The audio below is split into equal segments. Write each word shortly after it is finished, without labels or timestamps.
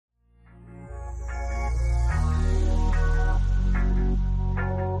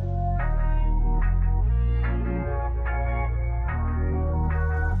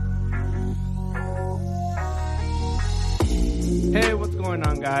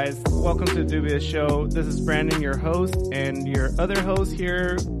guys? Welcome to the Dubious Show. This is Brandon, your host, and your other host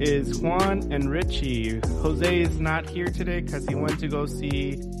here is Juan and Richie. Jose is not here today because he went to go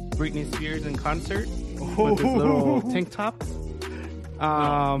see Britney Spears in concert with his little tank top.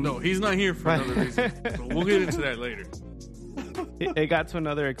 No, he's not here for another reason. So we'll get into that later. It got to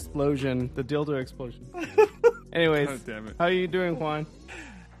another explosion, the dildo explosion. Anyways, God damn it. How are you doing, Juan?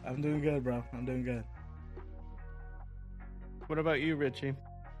 I'm doing good, bro. I'm doing good. What about you, Richie?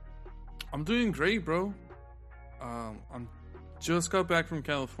 I'm doing great, bro. I'm just got back from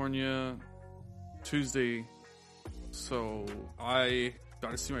California Tuesday, so I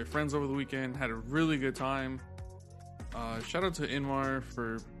got to see my friends over the weekend. Had a really good time. Shout out to Inmar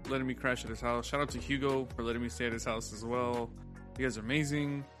for letting me crash at his house. Shout out to Hugo for letting me stay at his house as well. You guys are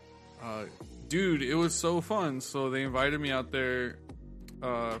amazing. Dude, it was so fun. So they invited me out there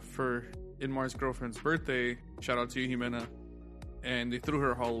for Inmar's girlfriend's birthday. Shout out to you, Jimena. And they threw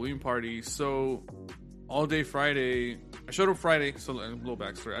her a Halloween party. So all day Friday, I showed up Friday. So a little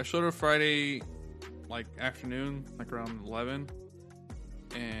backstory. I showed up Friday, like afternoon, like around 11.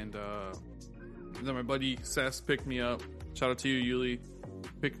 And then my buddy Sess picked me up. Shout out to you, Yuli.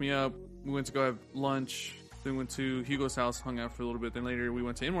 Picked me up. We went to go have lunch. Then went to Hugo's house, hung out for a little bit. Then later we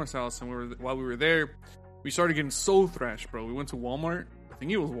went to Inmar's house. And while we were there, we started getting so thrashed, bro. We went to Walmart. I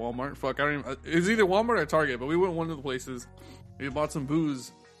think it was Walmart. Fuck, I don't even. It was either Walmart or Target, but we went one of the places. We bought some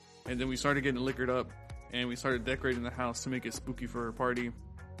booze, and then we started getting liquored up, and we started decorating the house to make it spooky for her party.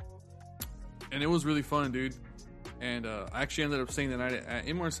 And it was really fun, dude. And I actually ended up staying the night at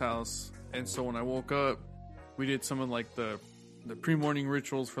Inmar's house. And so when I woke up, we did some of like the pre-morning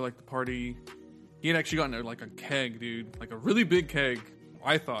rituals for like the party. He had actually gotten like a keg, dude, like a really big keg.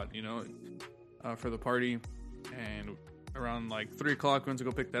 I thought, for the party. And around like 3 o'clock, we went to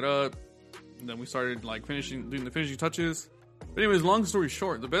go pick that up. And then we started like doing the finishing touches. But anyways, long story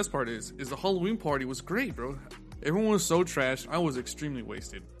short, the best part is the Halloween party was great, bro. Everyone was so trashed. I was extremely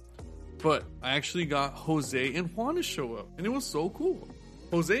wasted. But I actually got Jose and Juan to show up, and it was so cool.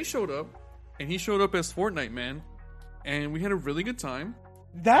 Jose showed up, and he showed up as Fortnite Man, and we had a really good time.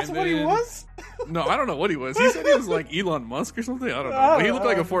 That's what he was? No, I don't know what he was. He said he was like Elon Musk or something. I don't know. But he looked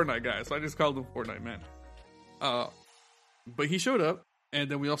like a Fortnite guy, so I just called him Fortnite Man. But he showed up, and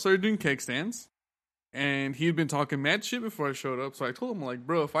then we all started doing cake stands. And he had been talking mad shit before I showed up. So I told him, like,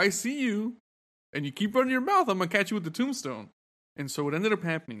 bro, if I see you and you keep running your mouth, I'm going to catch you with the tombstone. And so what ended up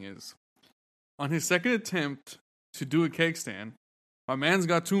happening is, on his second attempt to do a keg stand, my man's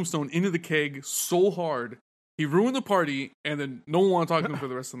got tombstone into the keg so hard, he ruined the party, and then no one wanted to talk to him for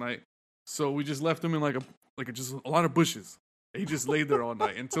the rest of the night. So we just left him in just a lot of bushes. He just laid there all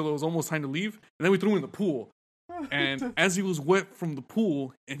night until it was almost time to leave. And then we threw him in the pool. And as he was wet from the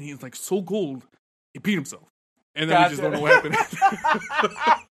pool, and he's like so cold, he peed himself. And then we just don't know what happened.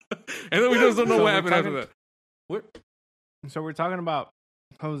 And then we just don't know what happened after that. What? So we're talking about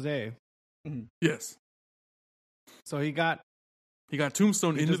Jose. Yes. So he got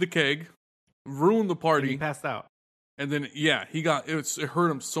tombstone into the keg, ruined the party. And he passed out. And then, it hurt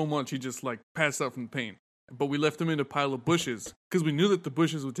him so much, he just like passed out from the pain. But we left him in a pile of bushes because we knew that the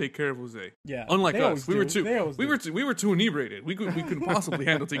bushes would take care of Jose. Yeah. Unlike us, we were too inebriated. We couldn't possibly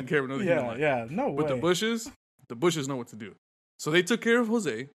handle taking care of another human. No way. But the bushes know what to do. So they took care of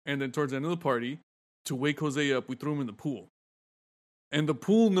Jose, and then towards the end of the party, to wake Jose up, we threw him in the pool. And the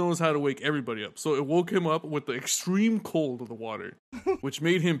pool knows how to wake everybody up. So it woke him up with the extreme cold of the water, which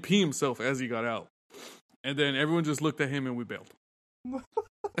made him pee himself as he got out. And then everyone just looked at him and we bailed.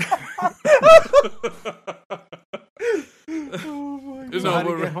 So how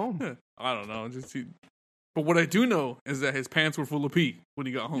did he get home? I don't know. But what I do know is that his pants were full of pee when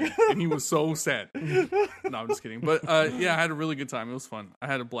he got home, and he was so sad. No, I'm just kidding. But I had a really good time. It was fun. I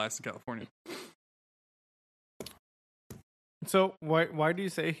had a blast in California. So why do you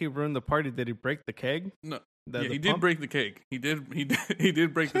say he ruined the party? Did he break the keg? No, he did break the cake. He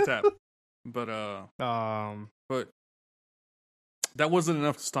did break the tap. But that wasn't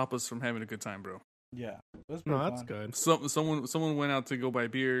enough to stop us from having a good time, bro. Yeah, that's good. Someone went out to go buy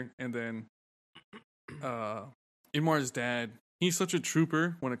beer, and then Inmar's dad, he's such a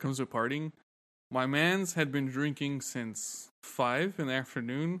trooper when it comes to partying. My man's had been drinking since 5 in the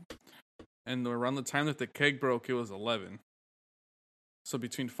afternoon, and around the time that the keg broke, it was 11. So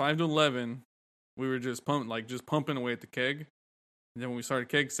between 5 to 11, we were just pumping away at the keg. And then when we started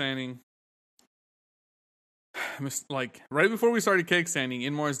keg standing, like right before we started keg standing,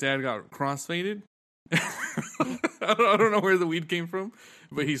 Inmar's dad got crossfaded. I don't know where the weed came from,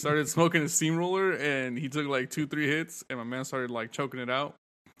 but he started smoking a steamroller, and he took like 2-3 hits, and my man started like choking it out,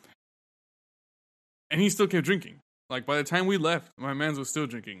 and he still kept drinking. Like, by the time we left, my man's was still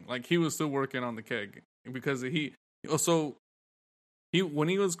drinking. Like, he was still working on the keg. Because when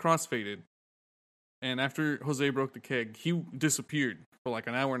he was crossfaded, and after Jose broke the keg, he disappeared for like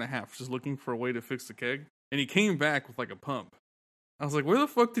an hour and a half just looking for a way to fix the keg. And he came back with like a pump. I was like, where the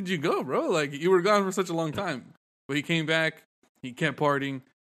fuck did you go, bro? Like, you were gone for such a long time. But he came back. He kept partying.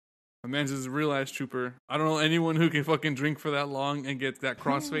 My man's is a real ass trooper. I don't know anyone who can fucking drink for that long and get that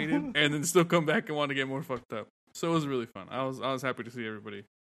crossfaded and then still come back and want to get more fucked up. So it was really fun. I was happy to see everybody. It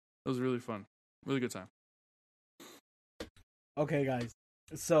was really fun. Really good time. Okay, guys.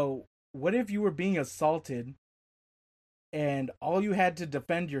 So, what if you were being assaulted and all you had to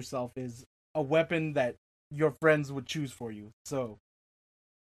defend yourself is a weapon that your friends would choose for you? So,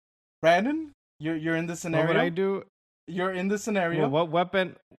 Brandon, you're in this scenario. What would I do? You're in this scenario. Well, what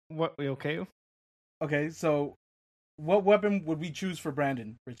weapon? What? Okay. Okay, so what weapon would we choose for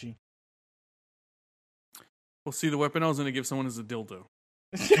Brandon, Richie? Well, see, the weapon I was going to give someone is a dildo.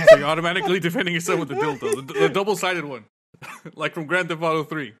 So you're automatically defending yourself with the dildo. The double-sided one. Like from Grand Theft Auto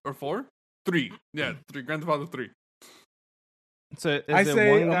 3. Or 4? 3. Yeah, 3. Grand Theft Auto 3. So is I it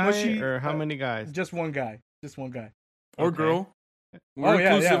say one a guy mushy- or how many guys? Just one guy. Just one guy. Or Okay. girl. We're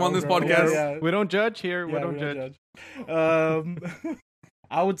inclusive on this girl. podcast. Yeah. We don't judge here. Yeah, we don't judge.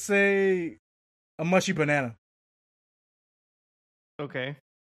 I would say a mushy banana. Okay.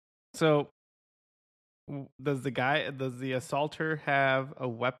 So does the assaulter have a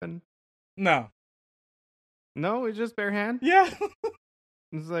weapon? No. No, it's just bare hand. Yeah.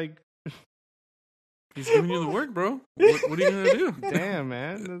 It's like, He's giving you the work, bro. What are you going to do? damn,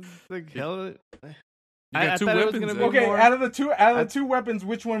 man. It's like hell. You got I two thought it was weapons. gonna be there. Okay, more- out of the two weapons,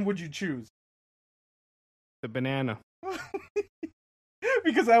 which one would you choose? The banana.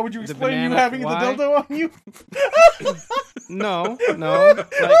 Because how would you The explain you banana, having why? the dildo on you?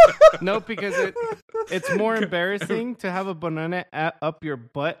 No, because it's more embarrassing to have a banana up your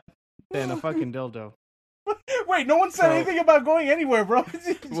butt than a fucking dildo. Wait, no one said So- anything about going anywhere, bro.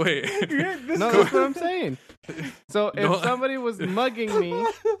 Wait. This No, is- that's what I'm saying. So if No. somebody was mugging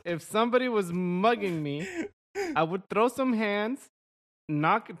me, I would throw some hands,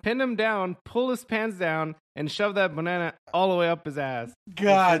 pin him down, pull his pants down, and shove that banana all the way up his ass.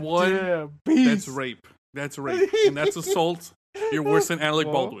 God One, damn, beast. That's rape. That's rape. And that's assault. You're worse than Alec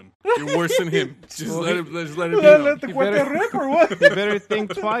Well- Baldwin. You're worse than him. Just Well, let it be Let known. the You cuete better- rip or what? You better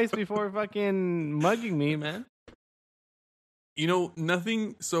think twice before fucking mugging me, man. You know,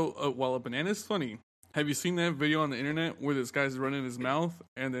 nothing. So, while a banana is funny, have you seen that video on the internet where this guy's running his mouth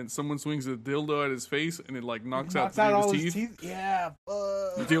and then someone swings a dildo at his face and it like knocks out three of all his his teeth? teeth. Yeah.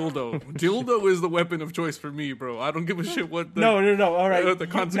 Fuck. Dildo is the weapon of choice for me, bro. I don't give a shit what. No. All right. the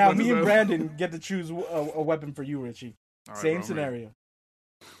Now consequences me and are. Brandon get to choose a weapon for you, Richie. All right, Same bro, I'm ready. scenario.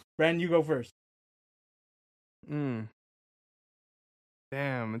 Brandon, you go first.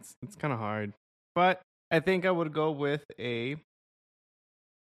 Damn, it's kind of hard. But I think I would go with a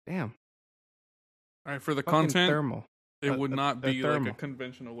All right, for the fucking content, thermal. it would not a be like a thermal.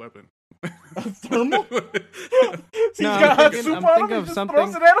 conventional weapon. A thermal? He's No, got hot I'm soup thinking on him, of he just something-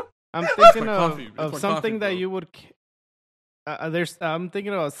 throws it at him? I'm thinking my of, coffee. It's of my something coffee, that bro. you would. I'm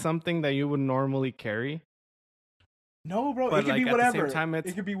thinking about something that you would normally carry. No, bro. But, It could like, be at the same whatever. time,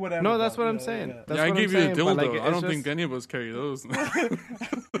 it's- it could be whatever. No, that's bro. what I'm Yeah, saying. yeah. That's Yeah, I what gave I'm you a saying, but, dildo. like, I don't it's think just- any of us carry those.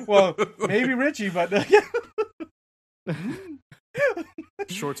 Well, maybe Richie, but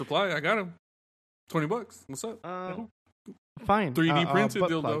Short supply. I got him. $20. What's up? Fine. 3D printed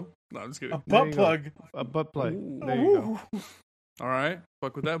butt dildo. plug. No, I'm just a kidding. There butt you go. plug. A butt plug. Ooh. There you go. Ooh. All right.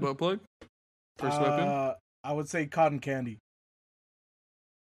 Fuck with that butt plug. First weapon. I would say cotton candy.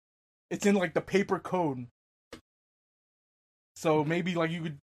 It's in like the paper cone. So maybe like you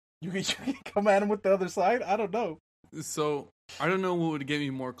could come at him with the other side. I don't know. So I don't know what would get me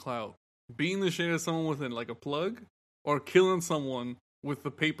more clout: beating the shit out of someone with like a plug, or killing someone with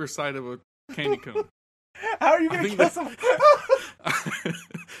the paper side of a candy cone. How are you I gonna think kill that- someone?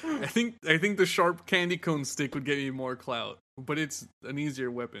 I think the sharp candy cone stick would get me more clout, but it's an easier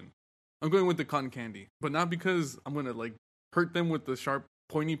weapon. I'm going with the cotton candy, but not because I'm gonna like hurt them with the sharp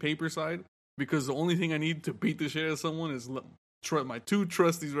pointy paper side. Because the only thing I need to beat the shit out of someone is my two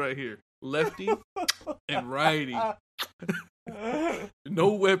trusties right here, lefty and righty.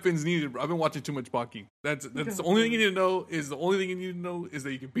 No weapons needed. I've been watching too much Baki. That's the only thing you need to know. Is the only thing you need to know is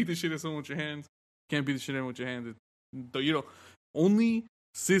that you can beat the shit out of someone with your hands. Can't beat the shit out with your hands. Though you know, only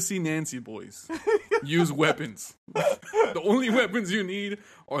sissy Nancy boys use weapons. The only weapons you need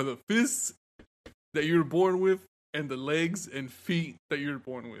are the fists that you're born with and the legs and feet that you're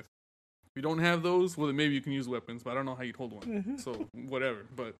born with. If you don't have those, well, then maybe you can use weapons, but I don't know how you'd hold one. So whatever.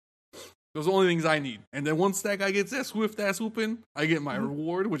 But Those are the only things I need. And then once that guy gets that swift ass whooping, I get my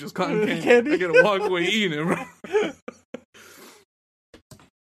reward, which is cotton candy. Candy? I get to walk away eating it, bro.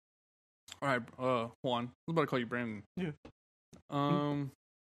 All right, Juan. I was about to call you Brandon. Yeah.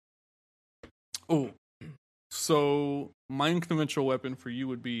 Oh, so my unconventional weapon for you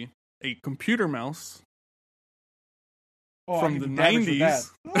would be a computer mouse from the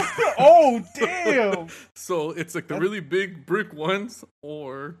 90s. Oh, damn. So it's like the really big brick ones,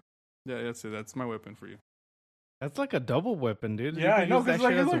 or yeah, that's it. That's my weapon for you. That's like a double weapon, dude. Yeah, I You know. could use 'Cause,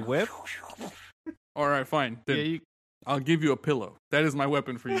 that shit like, as a whip. All right, fine. Then Yeah, I'll give you a pillow. That is my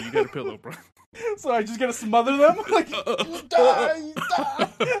weapon for you. You get a pillow, bro. So I just gotta smother them? Like, you die, you die.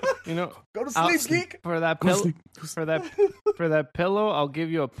 you know, Go to I'll- sleep, geek. for that Go pillow, sleep. for that pillow, I'll give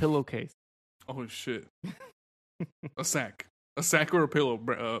you a pillowcase. Oh shit. A sack or a pillow,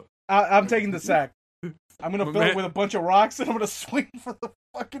 bro. I'm taking the sack. I'm gonna But fill it man- with a bunch of rocks and I'm gonna swing for the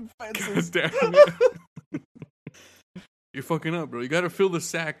fucking fences. Damn it. You're fucking up, bro. You gotta fill the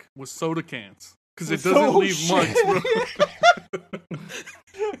sack with soda cans. Because it With doesn't soda leave shit. much, bro.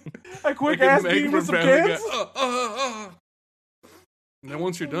 A quick Like ass an egg beam from with some Family cans. Guy. And then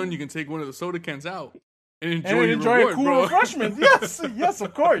once you're done, you can take one of the soda cans out and enjoy, And your enjoy reward, a cool bro. refreshment. Yes, yes,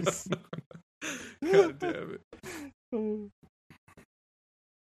 of course. God damn it.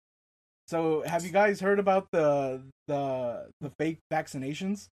 So, have you guys heard about the fake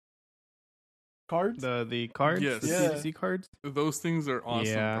vaccinations cards? The cards, Yes. the Yeah. CDC cards. Those things are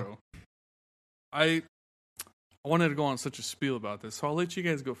awesome, Yeah. bro. I wanted to go on such a spiel about this, so I'll let you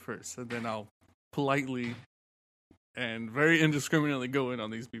guys go first, and then I'll politely and very indiscriminately go in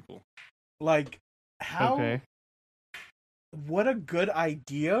on these people. Like, how? Okay. What a good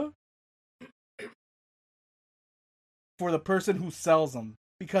idea for the person who sells them,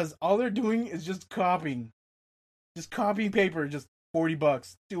 because all they're doing is just copying paper. Just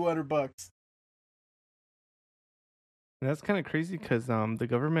 $40, $200. And that's kind of crazy because the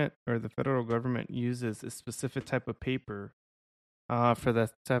government or the federal government uses a specific type of paper for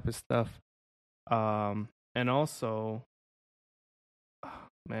that type of stuff. And also,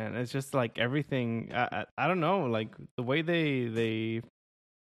 man, it's just like everything. I don't know, like the way they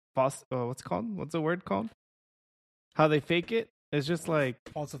what's it called? What's the word called? How they fake it is just like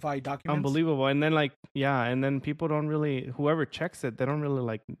Falsified documents. unbelievable. And then like and then people don't really, whoever checks it, they don't really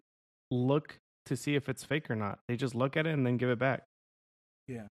like look to see if it's fake or not. They just look at it and then give it back.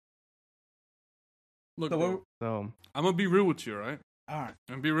 Look, So bro, what- So I'm gonna be real with you, right? All right.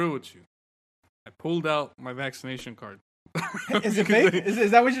 I'm gonna be real with you. I pulled out my vaccination card. Is it fake?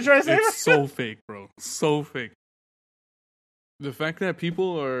 Is that what you're trying to say? It's so fake, bro. So fake. The fact that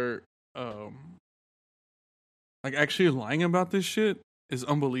people are like actually lying about this shit is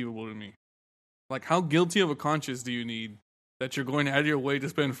unbelievable to me. Like, how guilty of a conscience do you need that you're going out of your way to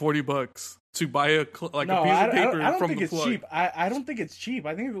spend $40 to buy a piece of paper I don't from think the it's plug? cheap. I don't think it's cheap.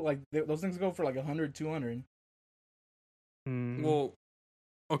 I think like those things go for like 100, 200. Well,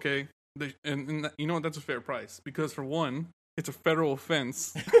 okay, and you know what? That's a fair price because for one, it's a federal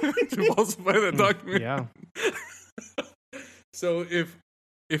offense to falsify that document. yeah. So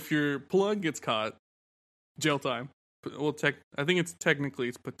if your plug gets caught, jail time. Well, I think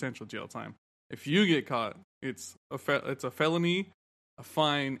it's potential jail time. If you get caught, it's a felony, a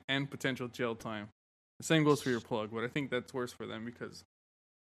fine, and potential jail time. The same goes for your plug, but I think that's worse for them because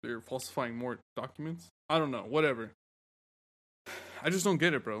they're falsifying more documents. I don't know, whatever. I just don't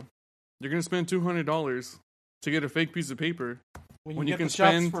get it, bro. You're gonna spend $200 to get a fake piece of paper When you get the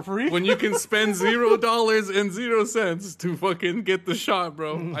shots for free. when you can spend $0.00 to fucking get the shot,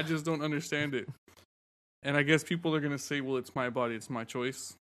 bro. I just don't understand it. And I guess people are gonna say, "Well, it's my body, it's my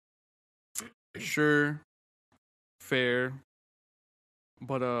choice." Sure, fair,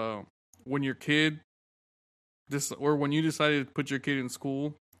 but when your kid, or when you decided to put your kid in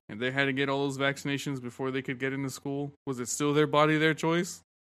school and they had to get all those vaccinations before they could get into school, was it still their body, their choice?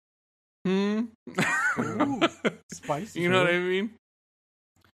 Ooh, spicy. You know what I mean?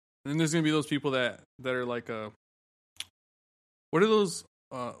 And then there's gonna be those people that are like, what are those?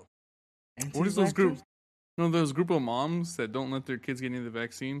 What is those groups? No, those group of moms that don't let their kids get any of the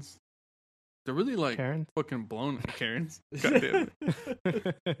vaccines. They're really like Karen. fucking blown Karens. God damn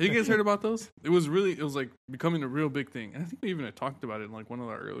it. Have you guys heard about those? It was like becoming a real big thing. And I think we even had talked about it in like one of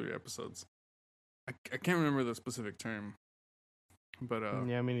our earlier episodes. I can't remember the specific term. But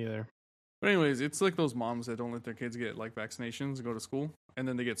Yeah, me neither. But anyways, it's like those moms that don't let their kids get like vaccinations and go to school, and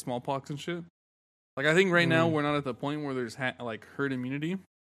then they get smallpox and shit. Like, I think right now we're not at the point where there's like herd immunity.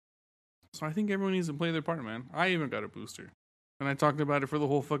 So I think everyone needs to play their part, man. I even got a booster, and I talked about it for the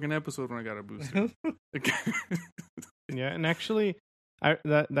whole fucking episode when I got a booster. Yeah, and actually,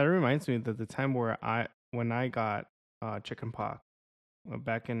 That reminds me that the time when I got chicken pox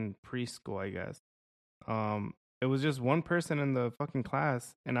back in preschool, I guess. It was just one person in the fucking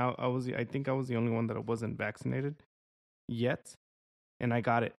class, and I think I was the only one that wasn't vaccinated yet, and I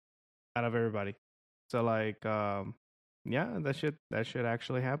got it out of everybody. So like, yeah, that shit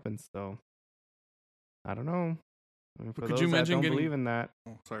actually happen. So I don't know. I mean, for Could those you that imagine don't getting? believe in that,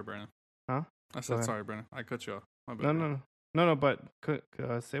 Oh, sorry, Brandon. huh? I Go said ahead. sorry, Brandon. I cut you off. My bad, No, bro. no.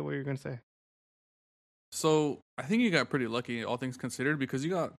 But say what you're gonna say. So I think you got pretty lucky, all things considered, because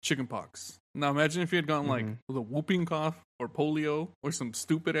you got chickenpox. Now imagine if you had gotten like Mhm. the whooping cough or polio or some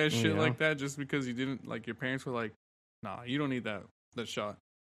stupid ass shit Yeah. like that, just because you didn't like your parents were like, nah, you don't need that shot.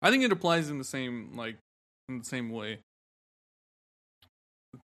 I think it applies in the same way.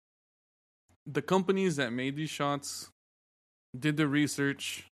 The companies that made these shots did the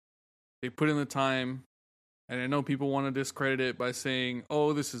research, they put in the time, and I know people want to discredit it by saying,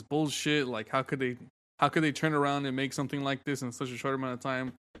 "Oh, this is bullshit. Like, how could they turn around and make something like this in such a short amount of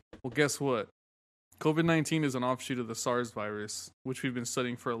time?" Well, guess what? COVID-19 is an offshoot of the SARS virus, which we've been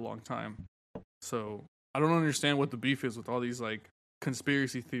studying for a long time. So I don't understand what the beef is with all these like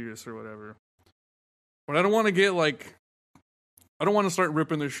conspiracy theorists or whatever. But I don't want to start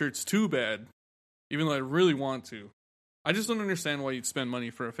ripping their shirts too bad, even though I really want to. I just don't understand why you'd spend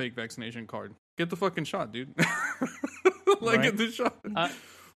money for a fake vaccination card. Get the fucking shot, dude. Right. Get the shot.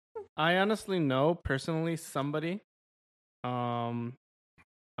 I honestly know personally somebody. I'm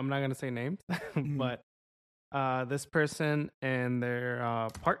not gonna say names, but this person and their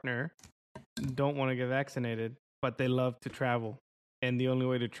partner don't want to get vaccinated, but they love to travel, and the only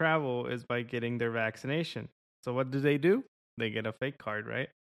way to travel is by getting their vaccination. So what do? They get a fake card, right?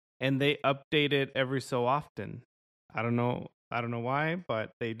 And they update it every so often. I don't know why,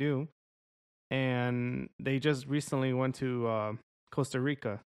 but they do. And they just recently went to Costa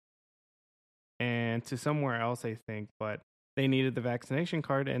Rica and to somewhere else, I think, but they needed the vaccination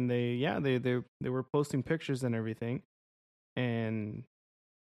card, and they were posting pictures and everything, and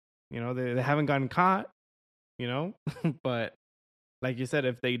they haven't gotten caught, but like you said,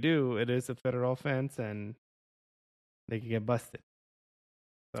 if they do, it is a federal offense and they could get busted.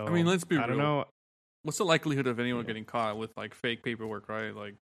 So I mean, let's be real. I don't know. What's the likelihood of anyone getting caught with like fake paperwork, right?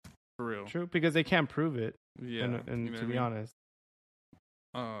 Like, for real. True, because they can't prove it. Yeah, and to be honest,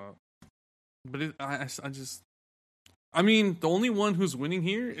 but I mean, the only one who's winning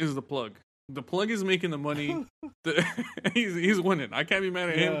here is the plug. The plug is making the money. He's winning. I can't be mad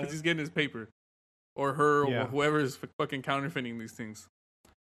at him because he's getting his paper, or her, or whoever is fucking counterfeiting these things.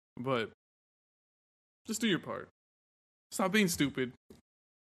 But just do your part. Stop being stupid.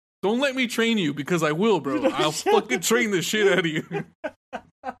 Don't let me train you, because I will, bro. I'll fucking train the shit out of you.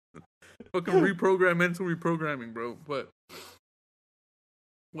 Fucking mental reprogramming, bro. But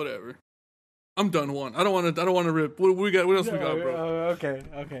whatever. I'm done. I don't want to rip. What else we got, bro?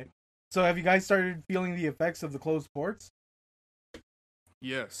 Okay. So have you guys started feeling the effects of the closed ports?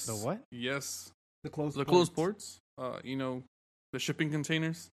 Yes. The what? Yes. The closed ports. The shipping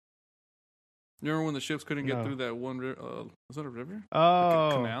containers. You remember when the ships couldn't get through that one river? Was that a river? Oh,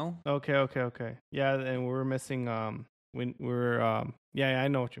 like a canal. Okay. Yeah, and we're missing. Yeah, I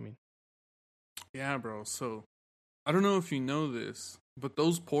know what you mean. Yeah, bro. So I don't know if you know this, but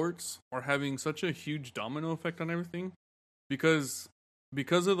those ports are having such a huge domino effect on everything, because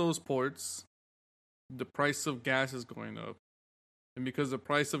of those ports, the price of gas is going up, and because the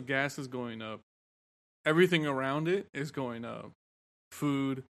price of gas is going up, everything around it is going up.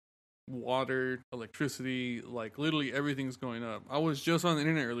 Food, water, electricity, like literally everything's going up. I was just on the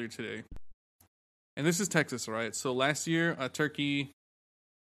internet earlier today, and this is Texas, right? So last year, a turkey,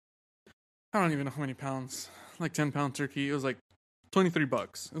 I don't even know how many pounds, like 10-pound turkey, it was like $23.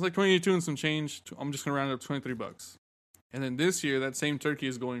 It was like 22 and some change. I'm just gonna round it up $23. And then this year, that same turkey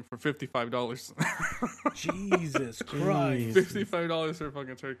is going for $55. Jesus Christ! $55 for a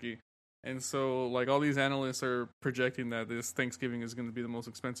fucking turkey. And so, like, all these analysts are projecting that this Thanksgiving is going to be the most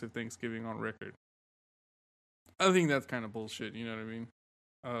expensive Thanksgiving on record. I think that's kind of bullshit. You know what I mean?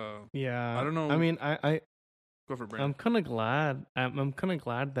 Yeah. I don't know. I mean, I go for Brandon. I'm kind of glad. I'm kind of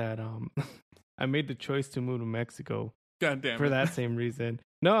glad that I made the choice to move to Mexico. God damn it. For that same reason.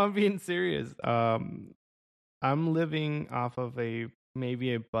 No, I'm being serious. I'm living off of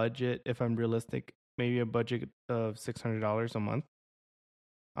maybe a budget, if I'm realistic, maybe a budget of $600 a month.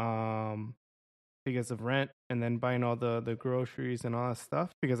 Because of rent, and then buying all the groceries and all that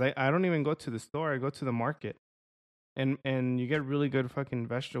stuff, because I don't even go to the store. I go to the market, and you get really good fucking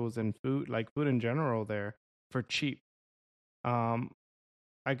vegetables and food, like food in general, there for cheap. I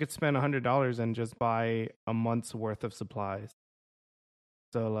could spend $100 and just buy a month's worth of supplies.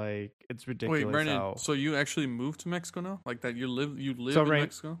 So like it's Wait, ridiculous Brandon. how. So you actually moved to Mexico now? Like that? You live So in right-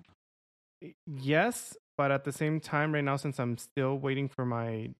 Mexico? Yes, but at the same time, right now, since I'm still waiting for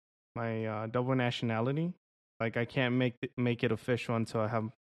my double nationality, like I can't make it official until I have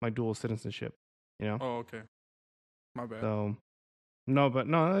my dual citizenship. You know. Oh, okay. My bad. So no, but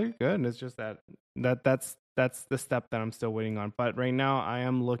no, you're good. It's just that's the step that I'm still waiting on. But right now, I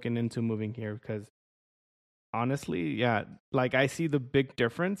am looking into moving here because honestly, yeah, like I see the big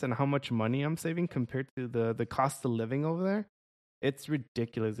difference and how much money I'm saving compared to the cost of living over there. It's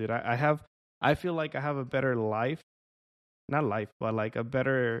ridiculous, dude. I feel like I have a better life, not life, but like a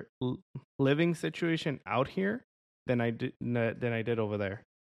better living situation out here than I did over there.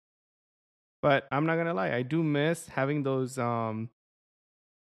 But I'm not gonna lie, I do miss having those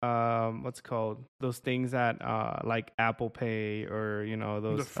what's it called, those things that like Apple Pay or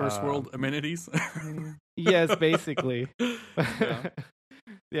those The first world amenities. yes, basically. Yeah.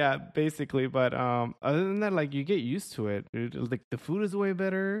 Yeah, basically. But other than that, like you get used to it, dude. Like the food is way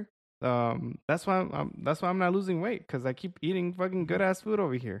better. That's why I'm not losing weight, because I keep eating fucking good ass food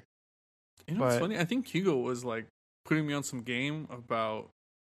over here. You know what's But- funny? I think Hugo was like putting me on some game about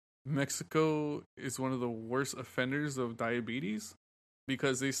Mexico is one of the worst offenders of diabetes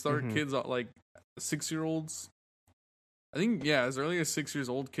because they start Mhm. kids out like 6-year-olds. I think as early as 6 years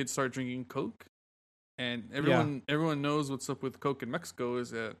old, kids start drinking Coke, and everyone knows what's up with Coke in Mexico is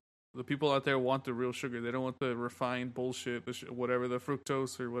that the people out there want the real sugar. They don't want the refined bullshit, whatever the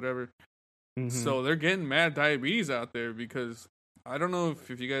fructose or whatever. Mhm. So they're getting mad diabetes out there because I don't know if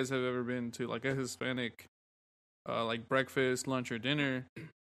you guys have ever been to like a Hispanic like breakfast, lunch, or dinner.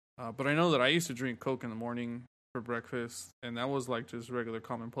 But I know that I used to drink Coke in the morning for breakfast, and that was like just regular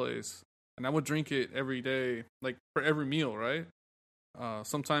commonplace. And I would drink it every day, like for every meal, right?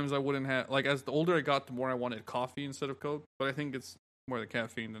 Sometimes I wouldn't have, like as the older I got, the more I wanted coffee instead of Coke. But I think it's more the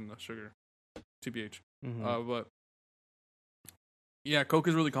caffeine than the sugar, TBH. Mhm. But yeah, Coke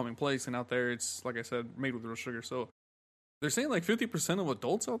is really commonplace, and out there it's, like I said, made with real sugar. So they're saying like 50% of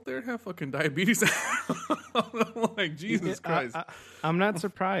adults out there have fucking diabetes. I'm like, Jesus Christ. I'm not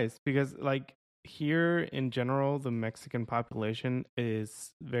surprised, because like here in general, the Mexican population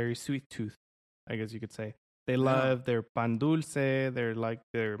is very sweet tooth, I guess you could say. They love their pan dulce, they're like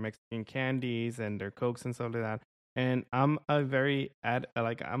their Mexican candies and their Cokes and stuff like that. And I'm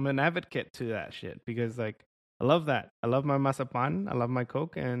I'm an advocate to that shit, because like I love that. I love my mazapan, I love my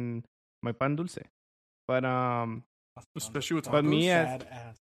Coke and my pan dulce. But Especially with But me tacos. as- Sad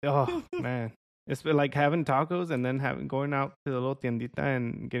ass. oh man, it's been like having tacos and then going out to the little tiendita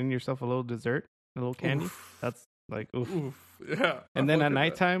and getting yourself a little dessert, a little candy. Oof. That's like oof. Oof. Yeah. And I then fuck at with that.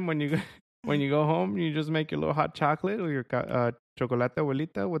 nighttime when you go home, you just make your little hot chocolate or your chocolate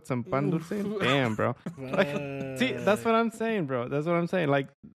abuelita with some pan dulce. Oof. Damn, bro. Like, see, that's what I'm saying, bro. That's what I'm saying. Like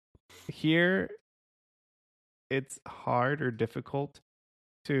here, it's hard or difficult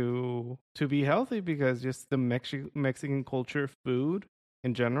to be healthy, because just the Mexican culture, food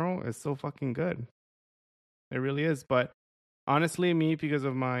in general, is so fucking good. It really is. But honestly, me, because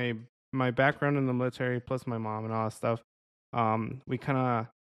of my background in the military plus my mom and all that stuff, we kind of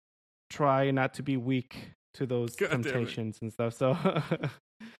try not to be weak to those God damn it. temptations and stuff. So,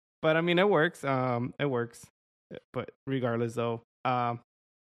 but I mean, it works. It works. But regardless, though,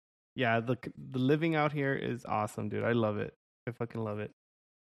 yeah, the living out here is awesome, dude. I love it. I fucking love it.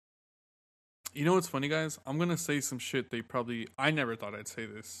 You know what's funny, guys? I'm gonna say some shit I never thought I'd say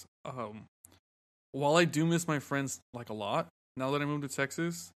this. While I do miss my friends like a lot now that I moved to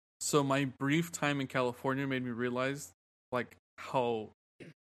Texas, so my brief time in California made me realize like how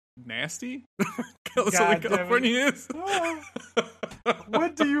nasty God damn it. California is.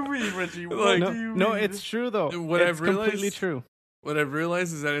 What do you mean, Richie? What Like- do you No, mean? it's true though. What it's I've realized- completely true. What I've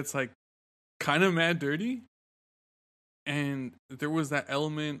realized is that it's like kind of mad dirty, and there was that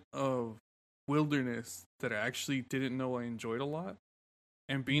element of wilderness that I actually didn't know I enjoyed a lot.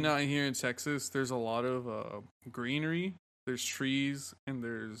 And being out here in Texas, there's a lot of greenery. There's trees and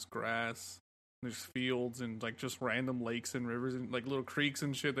there's grass. There's fields and like just random lakes and rivers and like little creeks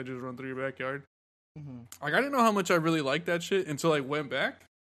and shit that just run through your backyard. Mhm. Like I didn't know how much I really liked that shit until I went back,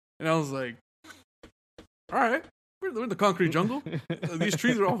 and I was like, "All right, we're in the concrete jungle. These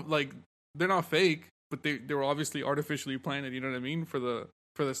trees are all like they're not fake, but they were obviously artificially planted. You know what I mean for the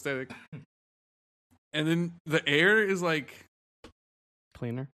aesthetic." And then the air is like,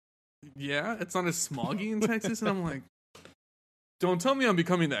 Cleaner. yeah, it's not as smoggy in Texas, and I'm like, don't tell me I'm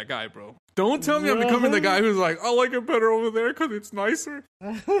becoming that guy, bro. Don't tell me I'm becoming the guy who's like, I like it better over there because it's nicer.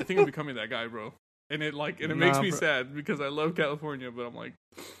 I think I'm becoming that guy, bro. And it makes Nah, me bro. sad because I love California, but I'm like,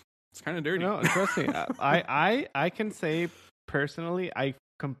 it's kind of dirty. No, trust me. I can say personally, I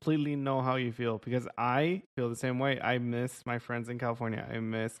completely know how you feel because I feel the same way. I miss my friends in California. I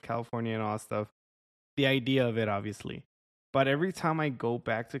miss California and all that stuff. The idea of it, obviously. But every time I go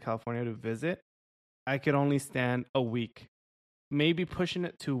back to California to visit, I could only stand a week, maybe pushing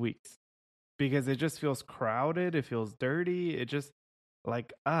it 2 weeks because it just feels crowded. It feels dirty. It just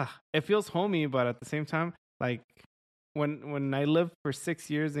like, it feels homey. But at the same time, like when I lived for 6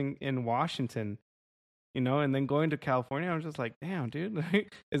 years in Washington, and then going to California, I was just like, damn, dude,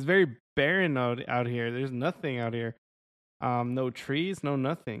 it's very barren out here. There's nothing out here. No trees, no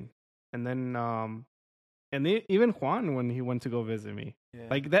nothing. And then, even Juan, when he went to go visit me,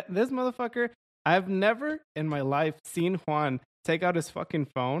 like this motherfucker, I've never in my life seen Juan take out his fucking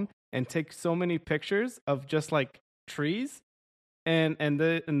phone and take so many pictures of just like trees and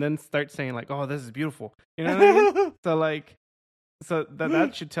then start saying like, oh, this is beautiful. You know what I mean? So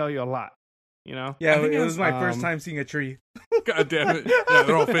that should tell you a lot. Yeah, it was my first time seeing a tree. God damn it! Yeah,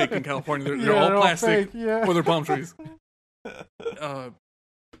 they're all fake in California. They're all plastic for their palm trees.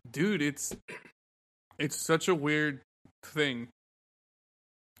 Dude, it's such a weird thing.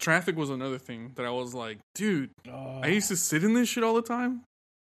 Traffic was another thing that I was like, dude, I used to sit in this shit all the time.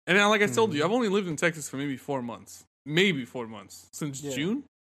 And then, like I told you, I've only lived in Texas for maybe 4 months, since June.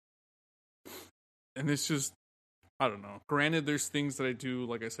 And it's just, I don't know. Granted, there's things that I do,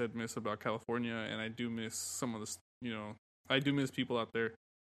 like I said, miss about California, and I do miss some of the, I do miss people out there.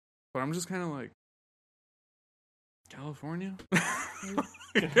 But I'm just kind of like, California?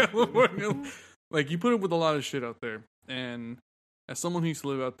 California? Like, you put up with a lot of shit out there. And as someone who used to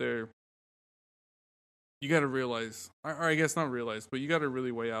live out there, you got to realize, or I guess not realize, but you got to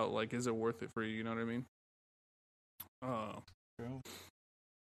really weigh out, like, is it worth it for you? You know what I mean? True.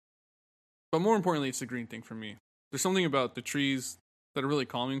 But more importantly, it's the green thing for me. There's something about the trees that are really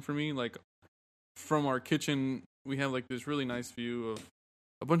calming for me. Like, from our kitchen, we have, like, this really nice view of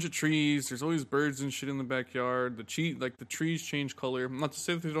a bunch of trees. There's always birds and shit in the backyard. The trees change color. Not to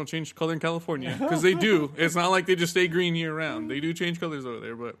say that they don't change color in California, because they do. It's not like they just stay green year round. They do change colors over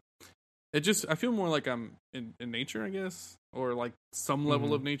there, but I feel more like I'm in nature, I guess, or like some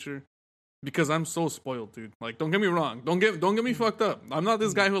level of nature, because I'm so spoiled, dude. Like, don't get me wrong. Don't get me fucked up. I'm not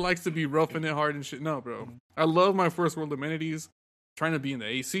this guy who likes to be roughing it hard and shit. No, bro. I love my first world amenities. Trying to be in the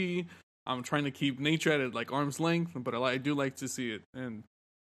AC. I'm trying to keep nature at like arm's length, but I do like to see it. And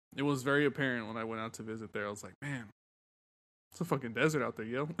it was very apparent when I went out to visit there. I was like, man, it's a fucking desert out there,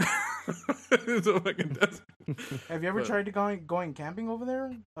 yo. It's a fucking desert. Have you ever tried to going camping over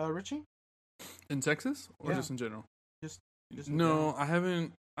there, Richie? In Texas, or just in general? Just no, I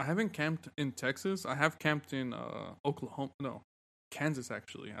haven't. I haven't camped in Texas. I have camped in Oklahoma. No, Kansas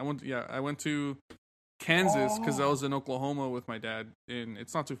actually. I went to Kansas because I was in Oklahoma with my dad, and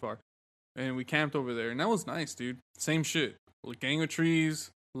it's not too far. And we camped over there, and that was nice, dude. Same shit. A gang of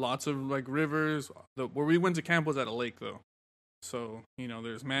trees, lots of like rivers. Where we went to camp was at a lake though, so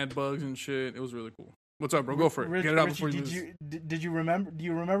there's mad bugs and shit. It was really cool. What's up, bro? Go for it. Get it out before you lose. Did you remember? Do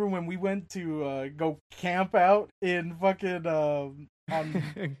you remember when we went to go camp out in fucking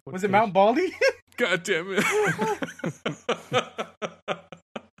was it Mount Baldy? God damn it!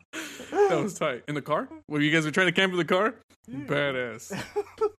 That was tight. In the car? Well, you guys were trying to camp in the car? Badass.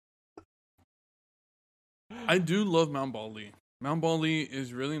 I do love Mount Baldy. Mount Baldy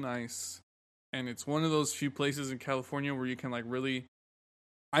is really nice, and it's one of those few places in California where you can like really,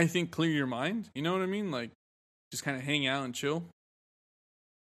 I think, clear your mind. You know what I mean? Like, just kind of hang out and chill.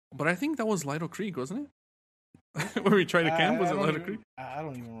 But I think that was Lido Creek, wasn't it? Where we tried to camp, was it Lido Creek? I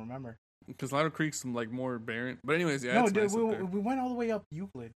don't even remember. Because Lido Creek's like more barren. But anyways, yeah, no, it's nice we went all the way up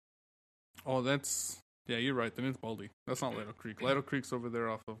Euclid. Oh, yeah, you're right. Then it's Baldy. That's not Lido Creek. Lido Creek's over there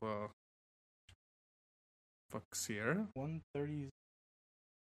off of Sierra? 130.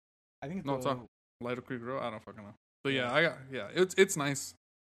 I think it's no, it's on Lido Creek Road. I don't fucking know. But yeah, it's nice.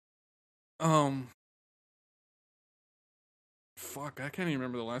 Fuck, I can't even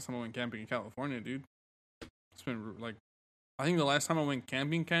remember the last time I went camping in California, dude. It's been like, I think the last time I went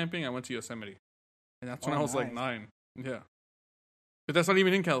camping, I went to Yosemite, and that's when I was like 9. Yeah, but that's not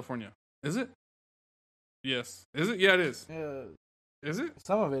even in California, is it? Yes, is it? Yeah, it is. Is it?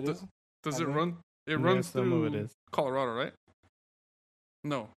 Some of it is. Does it run? It runs through Colorado, right?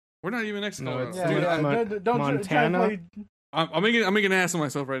 No, we're not even next to Colorado. Dude, don't Montana. I'm making an ass of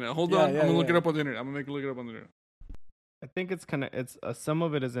myself right now. Hold on, I'm gonna look it up on the internet. I'm gonna look it up on the internet. I think it's some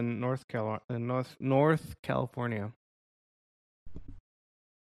of it is in North California.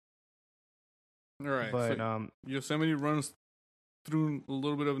 All right, but so Yosemite runs through a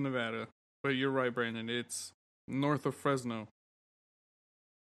little bit of Nevada, but you're right, Brandon. It's north of Fresno.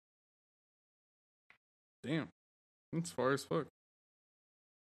 Damn. It's far as fuck.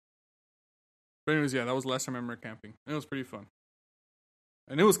 But anyways, yeah, that was the last time I remember camping. It was pretty fun.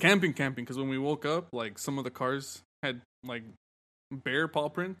 And it was camping, because when we woke up, like, some of the cars had, like, bear paw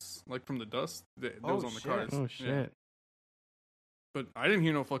prints, like, from the dust that was on the cars. Oh, shit. Yeah. But I didn't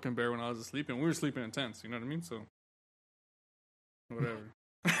hear no fucking bear when I was asleep, and we were sleeping in tents, you know what I mean? So, whatever.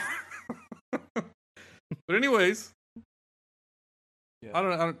 But anyways, Yeah. I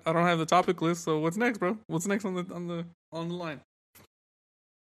don't have the topic list, so what's next, bro? What's next on the line?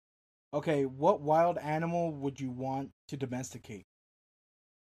 Okay, what wild animal would you want to domesticate?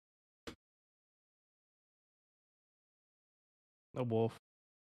 A wolf.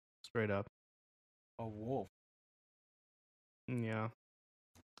 Straight up. A wolf. Yeah.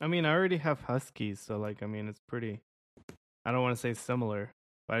 I mean, I already have huskies, so, like, I mean, it's pretty... I don't want to say similar,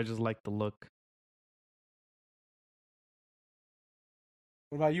 but I just like the look.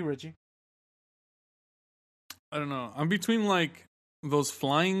 What about you, Richie? I don't know. I'm between, like, those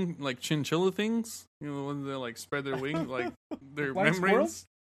flying, like, chinchilla things. You know, the ones that, like, spread their wings, like, their Flying membranes.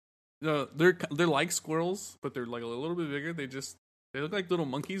 They're like squirrels, but they're, like, a little bit bigger. They look like little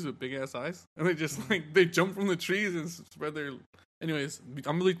monkeys with big-ass eyes. And they just, like, they jump from the trees and spread their... Anyways,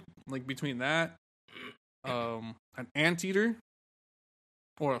 I'm really, like, between that, an anteater,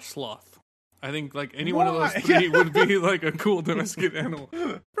 or a sloth. I think, like, any one of those three would be, like, a cool domestic animal.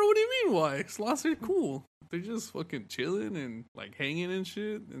 Bro, what do you mean, why? Sloths are cool. They're just fucking chilling and, like, hanging and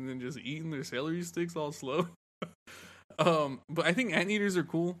shit, and then just eating their celery sticks all slow. But I think anteaters are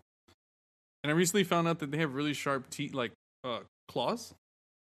cool. And I recently found out that they have really sharp teeth, like, claws,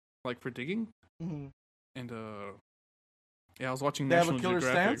 like, for digging. Mm-hmm. And, yeah, I was watching They have a National killer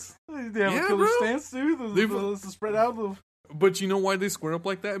Geographic. stance? They have a killer stance, too? The spread out of... But you know why they square up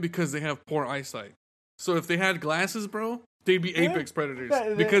like that? Because they have poor eyesight. So if they had glasses, bro, they'd be apex predators.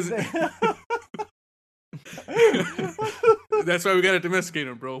 Because that's why we gotta domesticate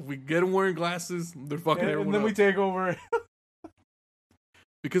them, bro. If we get them wearing glasses, they're fucking everyone And then up. we take over.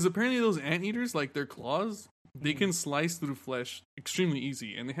 Because apparently those anteaters, like their claws, they can slice through flesh extremely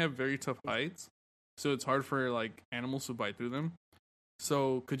easy, and they have very tough hides. So it's hard for like animals to bite through them.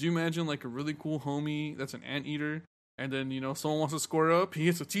 So could you imagine like a really cool homie that's an anteater? And then, you know, someone wants to square up, he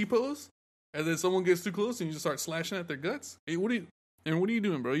hits a T-pose, and then someone gets too close and you just start slashing at their guts. Hey, what are you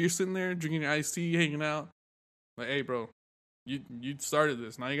doing, bro? You're sitting there drinking your iced tea, hanging out. Like, hey, bro, you started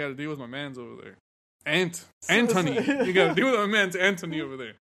this. Now you got to deal with my man's over there. Anthony. You got to deal with my man's Anthony over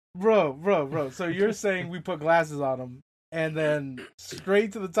there. Bro. So you're saying we put glasses on them and then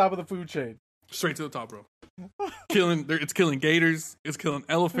straight to the top of the food chain. Straight to the top, bro. It's killing gators. It's killing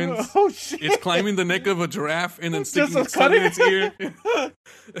elephants. Oh shit! It's climbing the neck of a giraffe and then sticking Just its tongue in cutting its ear.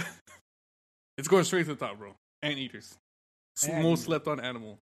 It's going straight to the top, bro. Anteaters. Most slept on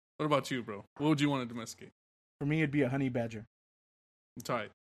animal. What about you, bro? What would you want to domesticate? For me, it'd be a honey badger.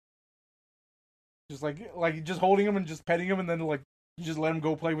 Tight. Just like just holding them and just petting them, and then like you just let them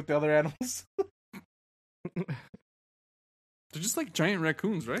go play with the other animals. They're just like giant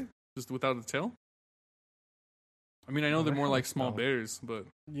raccoons, right? Just without a tail. I mean, I know they're more like small bears, but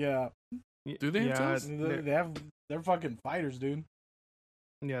yeah. Do they have tails? They're fucking fighters, dude.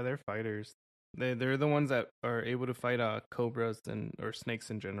 Yeah, they're fighters. They're the ones that are able to fight cobras or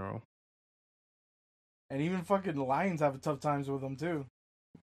snakes in general. And even fucking lions have tough times with them too.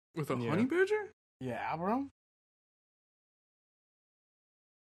 With a honey badger? Yeah, bro.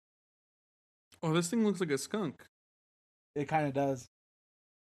 Oh, this thing looks like a skunk. It kind of does.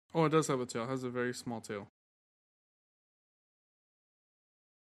 Oh, it does have a tail. It has a very small tail.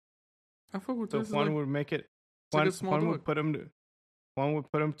 I fuck with this. So Juan would make it. Juan would put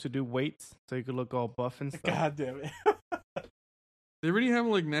him to do weights, so he could look all buff and stuff. God damn it! They already have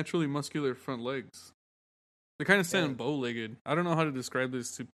like naturally muscular front legs. They kind of stand bow-legged. I don't know how to describe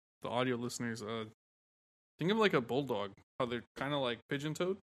this to the audio listeners. Think of like a bulldog. How they're kind of like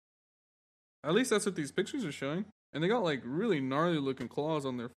pigeon-toed. At least that's what these pictures are showing. And they got like really gnarly looking claws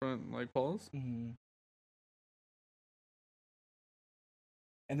on their front like paws. Mm-hmm.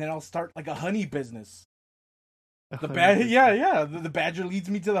 And then I'll start like a honey business. The badger leads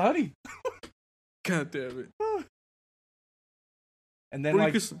me to the honey. God damn it! And then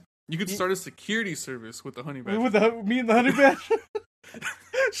you could start a security service with the honey badger. With me and the honey badger.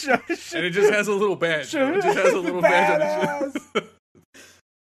 And it just has a little badge. It just has a little badge on it.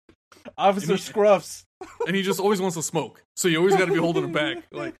 Officer Scruffs. And he just always wants to smoke. So you always got to be holding him back.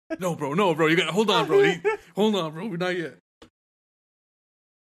 Like, no, bro. You got to hold on, bro. Hold on, bro. We're not yet.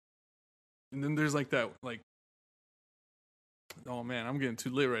 And then there's like that, like, oh man, I'm getting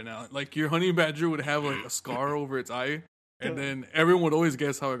too lit right now. Like your honey badger would have like a scar over its eye, And then everyone would always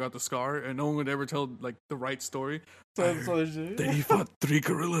guess how I got the scar, and no one would ever tell like the right story. That he fought 3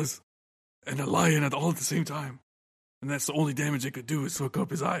 gorillas and a lion all at the same time, and that's the only damage it could do is hook up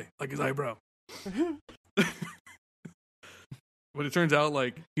his eye, like his eyebrow. But it turns out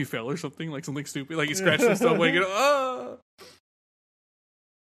like he fell or something, like something stupid, like he scratched his stomach. Like,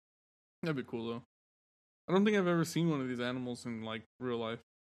 that'd be cool though. I don't think I've ever seen one of these animals in like real life.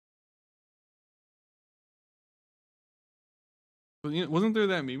 But wasn't there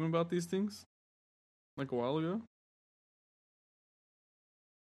that meme about these things like a while ago?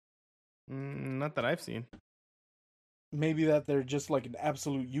 Not that I've seen. Maybe that they're just like an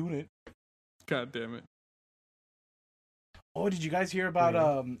absolute unit. God damn it. Oh, did you guys hear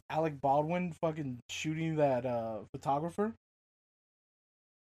about Alec Baldwin fucking shooting that photographer?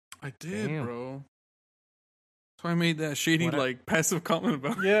 I did, bro. So I made that shady like passive comment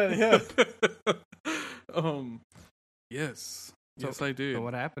about Yeah. Yes. Yes, I did. So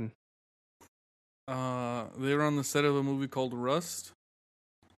what happened? They were on the set of a movie called Rust,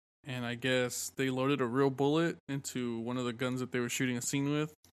 and I guess they loaded a real bullet into one of the guns that they were shooting a scene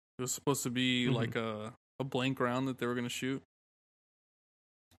with. It was supposed to be like a blank round that they were going to shoot.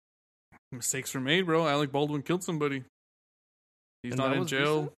 Mistakes were made, bro. Alec Baldwin killed somebody. He's not in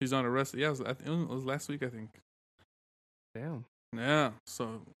jail. Recent? He's not arrested. Yeah, it was last week, I think. Damn. Yeah,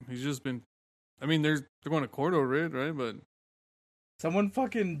 so he's just been... I mean, they're going to court over it, right? But someone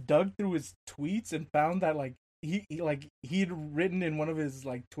fucking dug through his tweets and found that like he'd written in one of his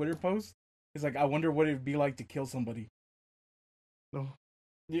like Twitter posts. He's like, I wonder what it'd be like to kill somebody. No.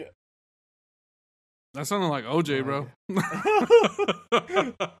 Yeah. That sounded like OJ, bro.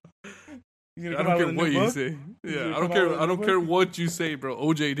 I don't care what you say. Yeah, I don't care what you say, bro.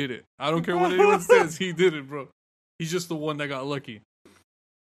 OJ did it. I don't care what anyone says. He did it, bro. He's just the one that got lucky.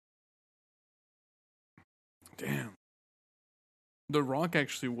 Damn. The Rock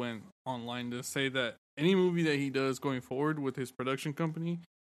actually went online to say that any movie that he does going forward with his production company,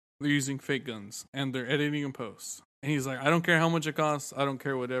 they're using fake guns and they're editing in post. And he's like, I don't care how much it costs. I don't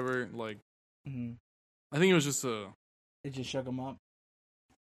care whatever. Like, I think it was just it just shook him up.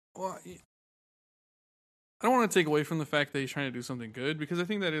 Well, I don't want to take away from the fact that he's trying to do something good, because I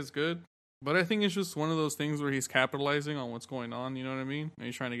think that is good. But I think it's just one of those things where he's capitalizing on what's going on, you know what I mean? And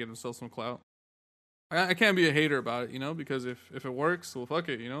he's trying to get himself some clout. I can't be a hater about it, you know, because if it works, well, fuck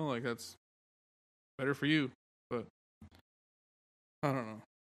it, you know? Like, that's better for you. But I don't know.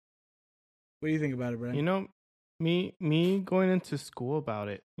 What do you think about it, Brian? You know, me going into school about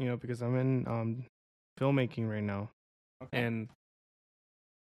it, you know, because I'm in filmmaking right now. Okay. And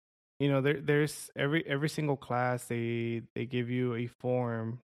you know, there's every single class they give you a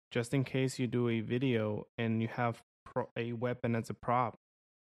form just in case you do a video and you have a weapon as a prop.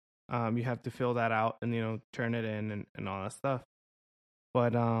 You have to fill that out and, you know, turn it in and all that stuff.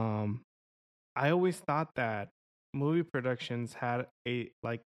 But I always thought that movie productions had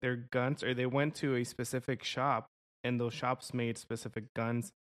their guns, or they went to a specific shop and those shops made specific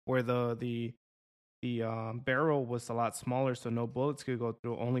guns where the barrel was a lot smaller, so no bullets could go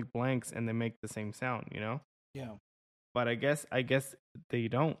through, only blanks, and they make the same sound, you know? Yeah. But I guess they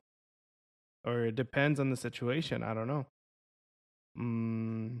don't. Or it depends on the situation. I don't know.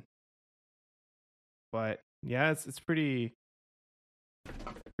 But yeah, it's pretty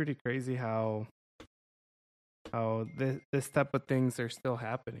crazy how this type of things are still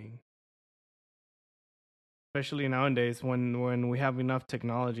happening. Especially nowadays when we have enough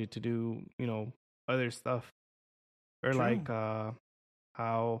technology to do, you know, other stuff. Or true. Like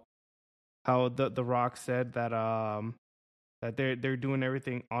how the Rock said that that they're doing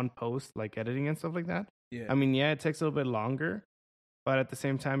everything on post, like editing and stuff like that. Yeah. I mean, yeah, it takes a little bit longer, but at the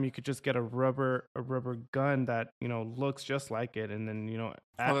same time, you could just get a rubber gun that, you know, looks just like it, and then, you know,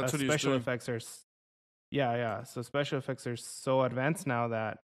 special effects are. Yeah. So special effects are so advanced now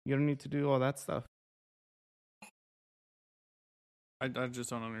that you don't need to do all that stuff. I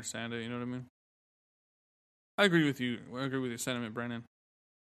just don't understand it. You know what I mean? I agree with you. I agree with your sentiment, Brandon.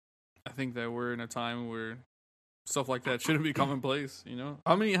 I think that we're in a time where stuff like that shouldn't be commonplace. You know,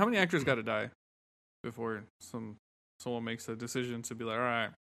 how many actors got to die before someone makes a decision to be like, all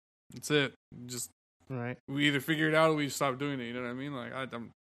right, that's it. Just right. We either figure it out or we stop doing it. You know what I mean? Like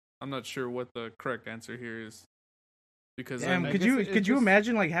I'm not sure what the correct answer here is. Because could you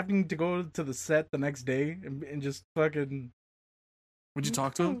imagine like having to go to the set the next day and just fucking. Would you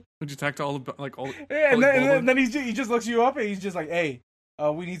talk to him? Would you talk to all the like all? Yeah, and then he just looks you up and he's just like, "Hey,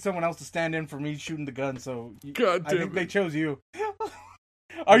 we need someone else to stand in for me shooting the gun." So I think they chose you.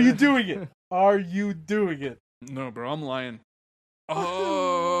 Are you doing it? Are you doing it? No, bro, I'm lying.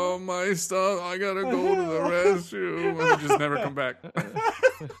 my stuff. I gotta go to the restroom. And they just never come back.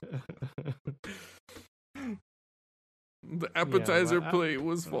 The appetizer plate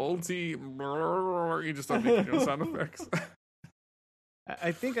was faulty. You just start making your own sound effects.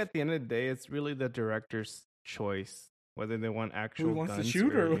 I think at the end of the day, it's really the director's choice whether they want actual Who wants guns to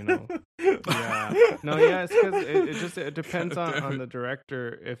shoot her? or, you know. Yeah. No, yeah, it's because it depends on the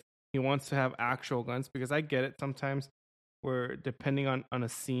director if he wants to have actual guns, because I get it sometimes where depending on a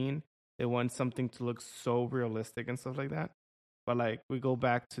scene, they want something to look so realistic and stuff like that. But like we go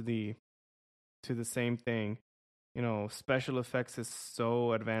back to the same thing. You know, special effects is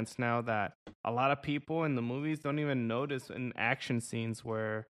so advanced now that a lot of people in the movies don't even notice in action scenes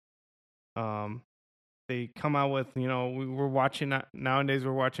where they come out with, you know, we're watching nowadays,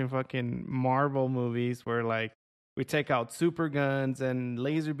 we're watching fucking Marvel movies where like we take out super guns and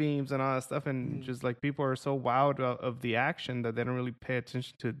laser beams and all that stuff, and just like people are so wowed of the action that they don't really pay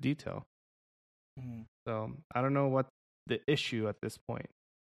attention to detail. So I don't know what the issue at this point.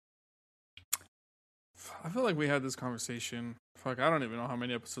 I feel like we had this conversation. Fuck, I don't even know how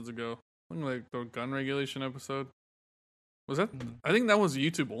many episodes ago. Like the gun regulation episode. Was that? I think that was a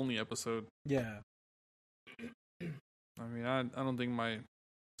YouTube only episode. Yeah. I mean, I don't think my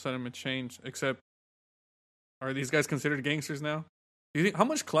sentiment changed. Except, are these guys considered gangsters now? Do you think how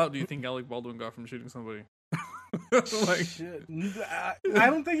much clout do you think Alec Baldwin got from shooting somebody? Like, shit. I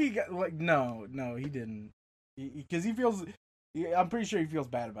don't think he got like no, he didn't. Because he feels. I'm pretty sure he feels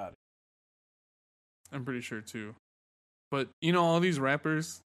bad about it. I'm pretty sure too. But you know, all these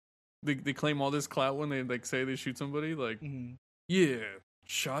rappers, they claim all this clout when they like say they shoot somebody. Like, yeah,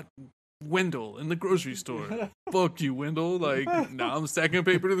 shot Wendell in the grocery store. Fuck you, Wendell. Like, now I'm stacking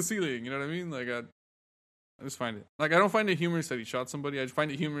paper to the ceiling. You know what I mean? Like, I just find it like I don't find it humorous that he shot somebody. I just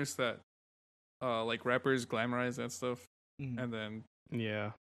find it humorous that like rappers glamorize that stuff, and then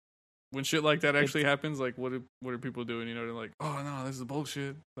when shit like that actually happens, like what are people doing? You know, they're like, oh no, this is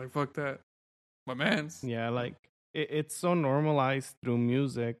bullshit. Like, fuck that. My man's. Yeah, like it's so normalized through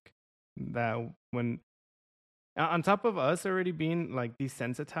music that when on top of us already being like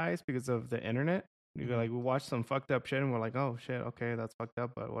desensitized because of the internet, you go like we watch some fucked up shit and we're like, oh shit, okay, that's fucked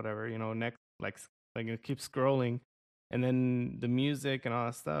up, but whatever, you know. Next, like it keeps scrolling, and then the music and all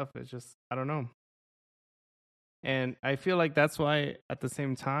that stuff, it's just I don't know. And I feel like that's why at the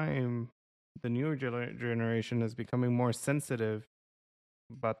same time the newer generation is becoming more sensitive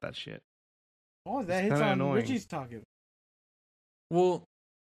about that shit. Oh, that hits on annoying. Richie's talking. Well,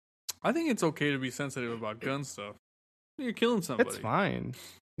 I think it's okay to be sensitive about gun stuff. You're killing somebody. It's fine.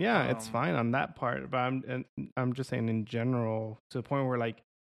 Yeah, it's fine on that part. But I'm just saying in general, to the point where, like,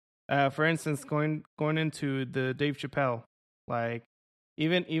 for instance, going into the Dave Chappelle, like,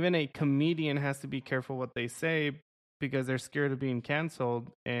 even a comedian has to be careful what they say because they're scared of being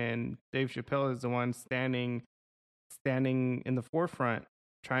canceled. And Dave Chappelle is the one standing in the forefront,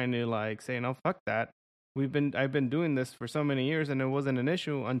 trying to like say, no, fuck that. I've been doing this for so many years and it wasn't an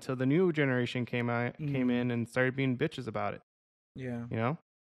issue until the new generation came in and started being bitches about it. Yeah. You know?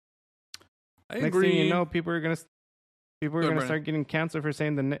 I Next agree. thing you know, people are gonna start getting canceled for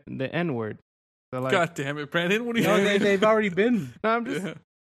saying the N-word. So like, God damn it, Brandon, what are you doing? They've already been. No, I'm just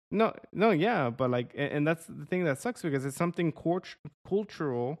yeah, but like, and that's the thing that sucks because it's something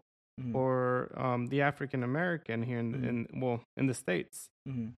cultural for the African American here in the States.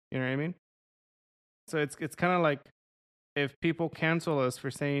 You know what I mean? So it's kind of like if people cancel us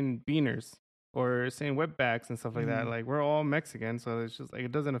for saying beaners or saying wetbacks and stuff like that, like we're all Mexican, so it's just like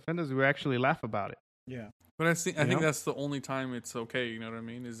it doesn't offend us. We actually laugh about it. Yeah. But I think that's the only time it's okay, you know what I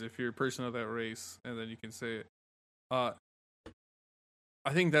mean? Is if you're a person of that race and then you can say it. I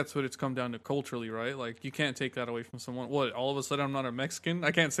think that's what it's come down to culturally, right? Like you can't take that away from someone. What, all of a sudden I'm not a Mexican?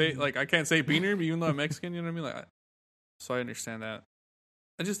 I can't say beaner, but even though I'm Mexican, you know what I mean? Like, so I understand that.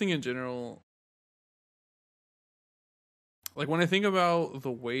 I just think in general, like when I think about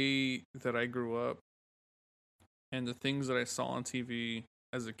the way that I grew up and the things that I saw on TV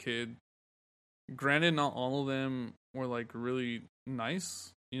as a kid, granted, not all of them were like really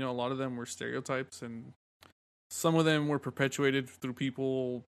nice. You know, a lot of them were stereotypes, and some of them were perpetuated through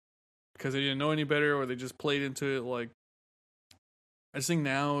people because they didn't know any better or they just played into it. Like, I just think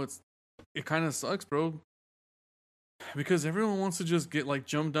now it kind of sucks, bro, because everyone wants to just get like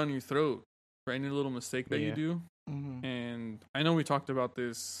jumped down your throat for any little mistake that you do. And I know we talked about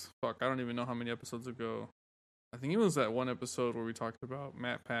this. Fuck, I don't even know how many episodes ago. I think it was that one episode where we talked about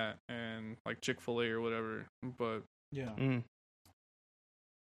Matt Pat and like Chick-fil-A or whatever. But yeah,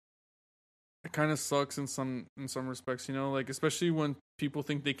 it kind of sucks in some respects, you know, like especially when people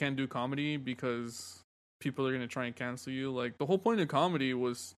think they can't do comedy because people are gonna try and cancel you. Like the whole point of comedy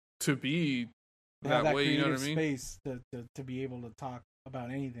was to be They have that way. You know what I mean? Space to be able to talk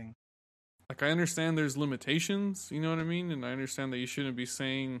about anything. Like, I understand there's limitations. You know what I mean? And I understand that you shouldn't be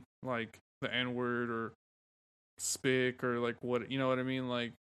saying like the N word or spick or like what, you know what I mean?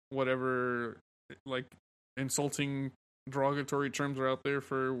 Like whatever, like insulting, derogatory terms are out there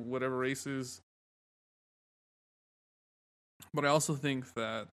for whatever races. But I also think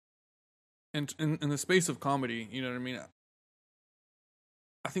that in the space of comedy, you know what I mean?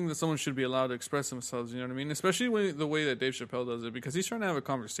 I think that someone should be allowed to express themselves, you know what I mean? Especially the way that Dave Chappelle does it, because he's trying to have a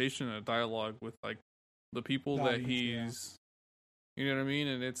conversation and a dialogue with, like, the people that he's, you know what I mean?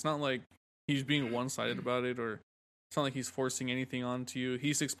 And it's not like he's being one-sided about it, or it's not like he's forcing anything onto you.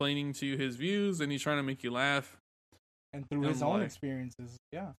 He's explaining to you his views, and he's trying to make you laugh. And through his own experiences,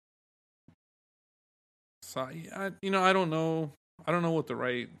 yeah. So, I don't know. I don't know what the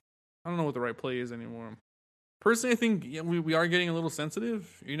right play is anymore. Personally, I think we are getting a little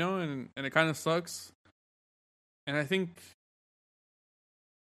sensitive, you know, and it kind of sucks. And I think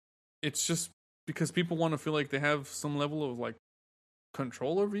it's just because people want to feel like they have some level of, like,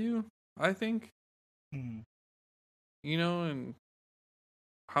 control over you, I think. Mm. You know, and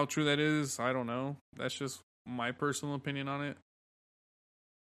how true that is, I don't know. That's just my personal opinion on it.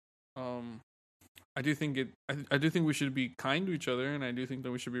 I do think I do think we should be kind to each other, and I do think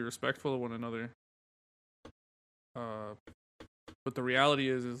that we should be respectful of one another. But the reality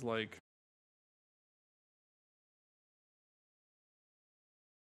is like,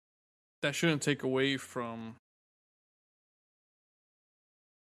 that shouldn't take away from,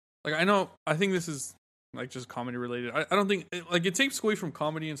 like, I think this is like just comedy related. I don't think it takes away from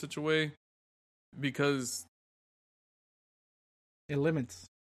comedy in such a way because it limits.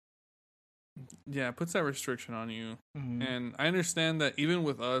 Yeah, it puts that restriction on you. Mm-hmm. And I understand that even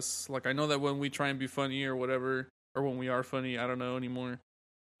with us, like, I know that when we try and be funny or whatever, or when we are funny, I don't know anymore,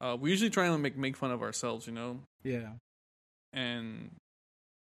 we usually try and make fun of ourselves, you know? Yeah. And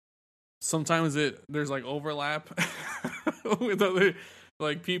sometimes there's like overlap with other,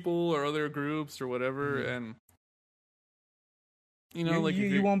 like, people or other groups or whatever, mm-hmm. and you know,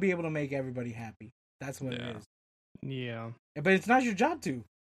 you won't be able to make everybody happy. That's what it is. Yeah. But it's not your job to.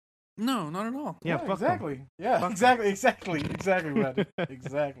 No, not at all. Yeah, exactly. Them. Yeah, fuck exactly, man.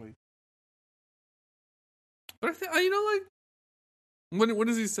 Exactly. But I think, you know, like, what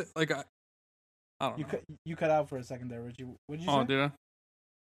does he say? Like, I don't know. You cut out for a second there, Richie. What did you say? Oh, did I?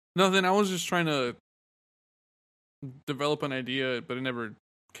 Nothing. I was just trying to develop an idea, but it never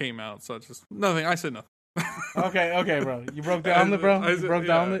came out. So it's just nothing. I said nothing. Okay, bro. You broke the omelet, bro. You broke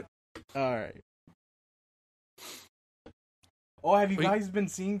the omelet. All right. Oh, have you guys been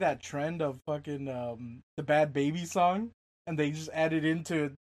seeing that trend of fucking the Bad Baby song? And they just added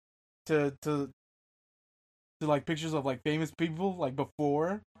into to like pictures of like famous people like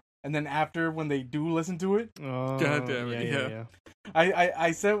before and then after when they do listen to it. Oh, God damn it! Yeah.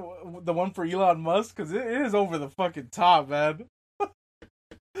 I said the one for Elon Musk because it is over the fucking top, man.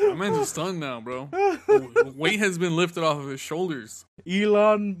 My man's just stunned now, bro. Weight has been lifted off of his shoulders.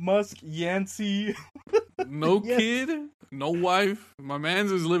 Elon Musk, Yancey. No kid, no wife. My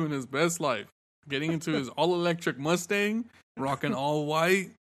man's is living his best life. Getting into his all-electric Mustang, rocking all white.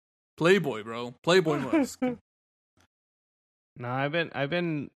 Playboy, bro. Playboy Musk. No, I've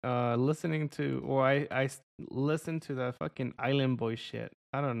been listening to, or I listened to the fucking Island Boy shit.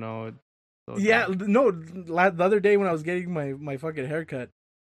 I don't know. So yeah, no. The other day when I was getting my fucking haircut,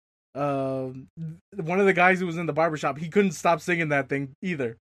 one of the guys who was in the barbershop, he couldn't stop singing that thing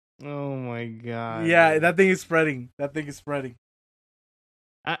either. Oh my god. Yeah, that thing is spreading.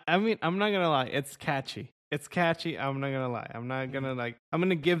 I mean, I'm not gonna lie, it's catchy. I'm not gonna lie. I'm not gonna I'm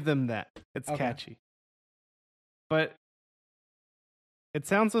gonna give them that. It's catchy. But it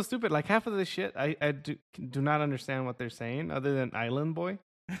sounds so stupid. Like half of the shit I do not understand what they're saying other than Island Boy.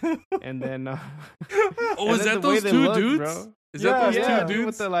 And then oh, is that those two dudes? Bro. Is that those two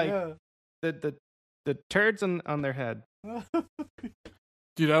dudes with the turds on their head?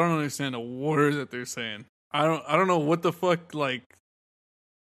 Dude, I don't understand a word that they're saying. I don't know what the fuck, like,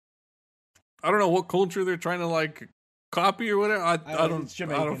 I don't know what culture they're trying to like copy or whatever. I don't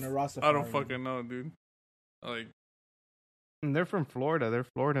fucking know, dude. Like, and they're from Florida. They're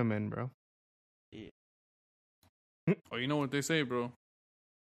Florida men, bro. Yeah. Oh, you know what they say, bro?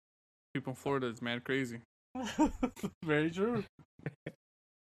 People in Florida is mad crazy. Very true.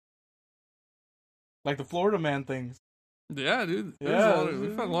 Like the Florida man things. Yeah, dude. We've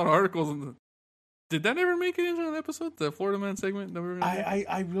found a lot of articles. Did that ever make it into an episode? The Florida man segment that we were gonna do?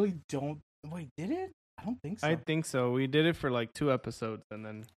 I really don't. Wait, did it? I don't think so. I think so. We did it for like 2 episodes and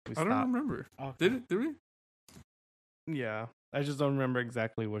then we stopped. I don't remember. Okay. Did we? Yeah. I just don't remember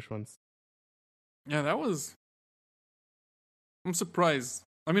exactly which ones. Yeah, that was. I'm surprised.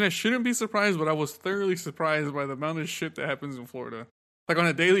 I mean, I shouldn't be surprised, but I was thoroughly surprised by the amount of shit that happens in Florida. Like on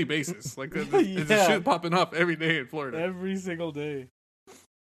a daily basis. Like, there's Yeah. shit popping up every day in Florida. Every single day.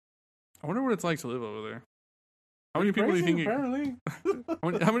 I wonder what it's like to live over there. How many people do you Crazy, think? apparently.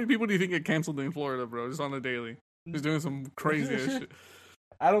 How many people do you think get canceled in Florida, bro? Just on the daily, just doing some crazy ass shit.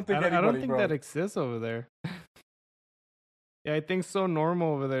 I don't think anybody, I don't think bro. that exists over there. Yeah, I think so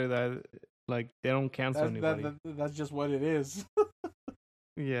normal over there that like they don't cancel anybody. That's just what it is.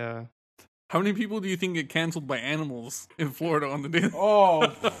 Yeah. How many people do you think get canceled by animals in Florida on the daily? Oh,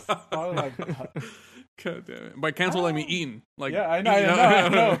 probably like God damn it! By canceled, I mean eaten. Like, yeah, I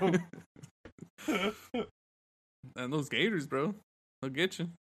know. And those gators, bro, they'll get you.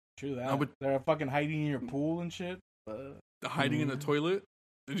 True that. No, but- They're fucking hiding in your pool and shit. Hiding in the toilet.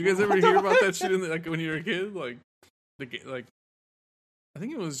 Did you guys ever hear about that shit? Like when you were a kid, like I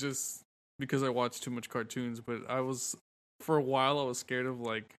think it was just because I watched too much cartoons. But for a while, I was scared of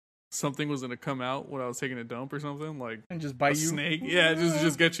like something was gonna come out when I was taking a dump or something, like And just a bite you. snake. Yeah,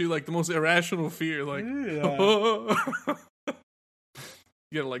 just get you like the most irrational fear. Like, Yeah.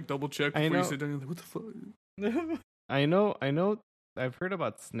 you gotta like double check I before you know. sit down. You're like, what the fuck? I know. I've heard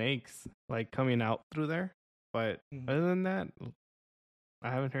about snakes like coming out through there, but other than that, I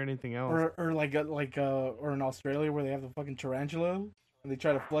haven't heard anything else. or or in Australia where they have the fucking tarantula and they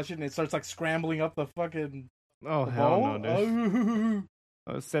try to flush it and it starts like scrambling up the fucking Oh the hell bowl. no, dude!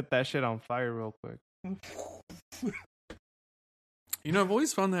 I'll set that shit on fire real quick. You know, I've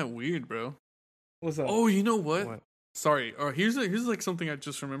always found that weird, bro. What's up? Oh, you know what? What? Sorry. Here's like something I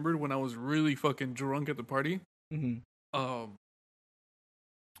just remembered when I was really fucking drunk at the party. Mm-hmm.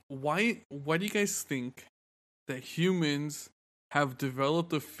 Why do you guys think that humans have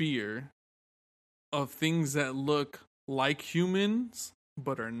developed a fear of things that look like humans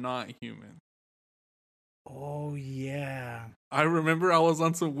but are not human? Oh yeah. I remember I was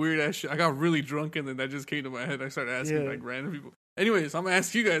on some weird ass shit. I got really drunk and then that just came to my head. I started asking like random people. Anyways, I'm gonna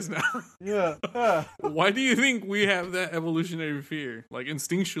ask you guys now. Yeah. Why do you think we have that evolutionary fear? Like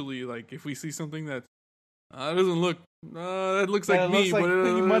instinctually, like if we see something that doesn't look, that looks like It me, looks like but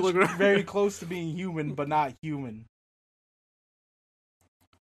pretty much look around. very close to being human, but not human.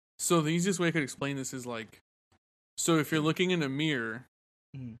 So the easiest way I could explain this is like, so if you're looking in a mirror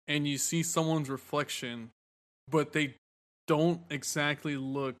and you see someone's reflection, but they don't exactly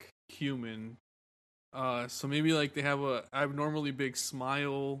look human. So maybe like they have a abnormally big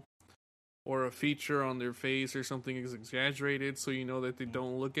smile or a feature on their face or something is exaggerated, so you know that they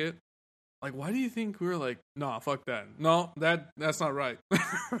don't look it. Like, why do you think we're like, nah, fuck that. No, that's not right.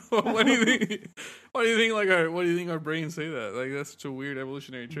 What do you think? Why do you think what do you think our brains say that? Like, that's such a weird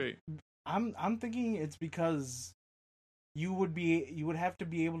evolutionary trait. I'm thinking it's because you would have to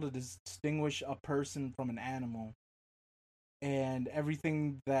be able to distinguish a person from an animal, and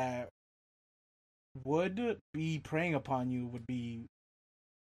everything that would be preying upon you would be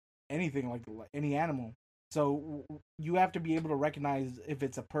anything like any animal. So you have to be able to recognize if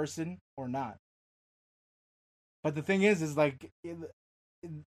it's a person or not. But the thing is like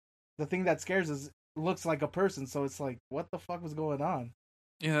the thing that scares us looks like a person. So it's like, what the fuck was going on?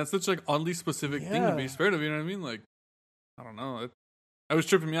 Yeah, that's such like oddly specific thing to be scared of. You know what I mean? Like, I don't know. I was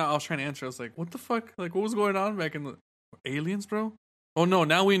tripping me out. I was trying to answer. I was like, what the fuck? Like, what was going on back in the aliens, bro? Oh no!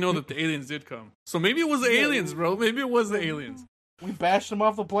 Now we know that the aliens did come. So maybe it was the aliens, bro. Maybe it was the aliens. We bashed them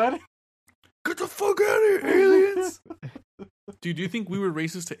off the planet. Get the fuck out of here, aliens! Dude, do you think we were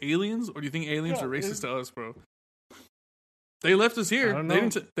racist to aliens, or do you think aliens were racist to us, bro? They left us here. I don't know.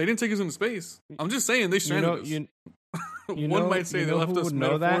 They didn't take us into space. I'm just saying they stranded us. One might say they left us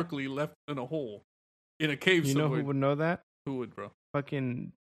metaphorically left in a hole, in a cave somewhere. You know who would know that? Who would, bro?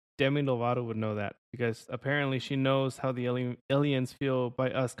 Fucking Demi Lovato would know that, because apparently she knows how the aliens feel by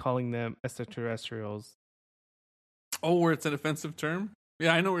us calling them extraterrestrials. Oh, where it's an offensive term?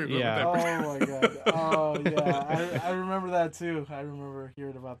 Yeah, I know where you're going with that. Oh my god. Oh yeah, I remember that too. I remember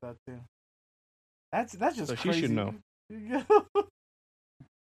hearing about that too. That's just so crazy. She should know.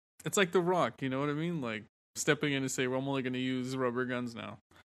 It's like The Rock, you know what I mean? Like stepping in and say, "Well, I'm only going to use rubber guns now."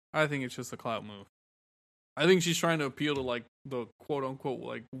 I think it's just a clout move. I think she's trying to appeal to like the quote unquote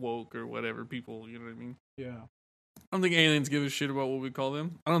like woke or whatever people. You know what I mean? Yeah. I don't think aliens give a shit about what we call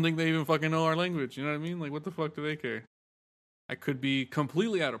them. I don't think they even fucking know our language. You know what I mean? Like, what the fuck do they care? I could be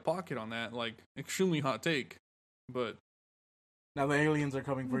completely out of pocket on that, like, extremely hot take. But now the aliens are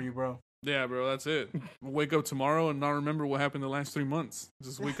coming for you, bro. Yeah, bro, that's it. We'll wake up tomorrow and not remember what happened the last 3 months.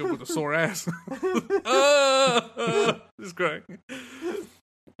 Just wake up with a sore ass. Just crying.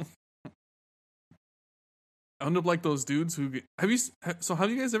 end up like those dudes who have you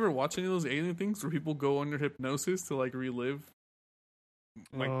guys ever watched any of those alien things where people go under hypnosis to like relive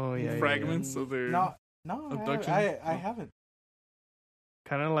like fragments of their abduction? I haven't.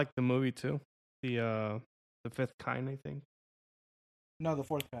 Kind of like the movie too, the Fifth Kind, I think. No, the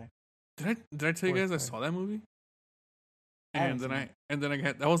Fourth Kind. Did I tell you guys I saw that movie? And then I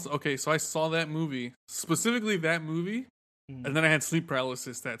had that was okay. So I saw that movie, specifically that movie, and then I had sleep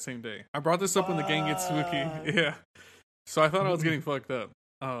paralysis that same day. I brought this up when the gang gets spooky. Yeah. So I thought I was getting fucked up.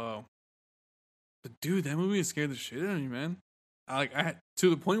 But dude, that movie scared the shit out of me, man. I had, to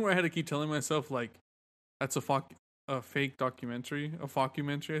the point where I had to keep telling myself like, that's a fake documentary, a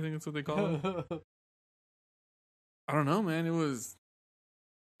fockumentary, I think that's what they call it. I don't know, man. It was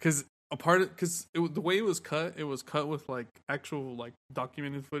because the way it was cut with like actual like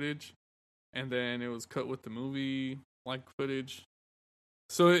documented footage, and then it was cut with the movie like footage.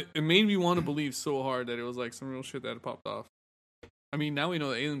 So it made me want to believe so hard that it was like some real shit that had popped off. I mean, now we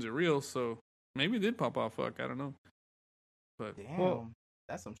know the aliens are real, so maybe it did pop off. Fuck, I don't know. But damn,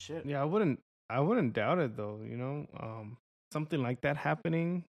 that's some shit. Yeah, I wouldn't doubt it though. You know, something like that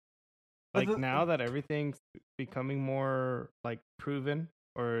happening. Like now that everything's becoming more like proven,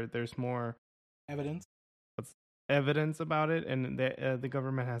 or there's more evidence about it, and the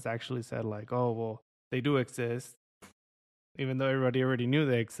government has actually said like, oh well, they do exist, even though everybody already knew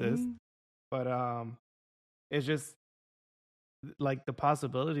they exist. But it's just like the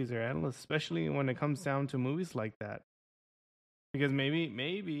possibilities are endless, especially when it comes down to movies like that. Because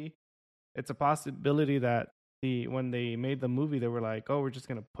maybe it's a possibility that when they made the movie, they were like, oh, we're just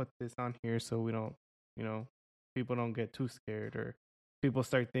gonna put this on here so we don't, people don't get too scared, or people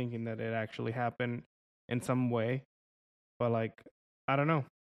start thinking that it actually happened in some way. But like, I don't know.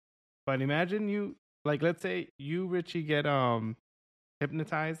 But imagine you, like, let's say you, Richie, get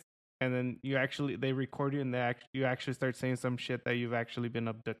hypnotized, and then they record you, and you actually start saying some shit that you've actually been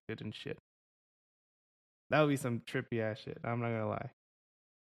abducted and shit. That would be some trippy ass shit. I'm not gonna lie.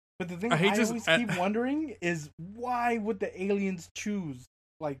 But the thing I always keep wondering is, why would the aliens choose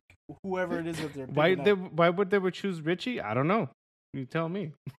like whoever it is that they're picking why would they choose Richie? I don't know. You tell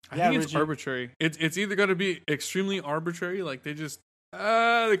me. I think it's arbitrary. It's either going to be extremely arbitrary, like they just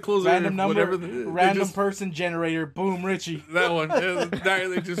they close random number, random person generator, boom, Richie. That one.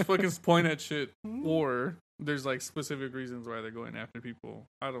 They just fucking point at shit, or there's like specific reasons why they're going after people.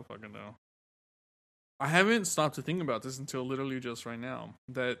 I don't fucking know. I haven't stopped to think about this until literally just right now,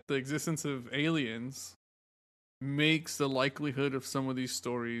 that the existence of aliens makes the likelihood of some of these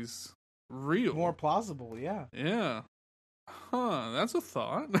stories real. More plausible, yeah. Yeah. Huh, that's a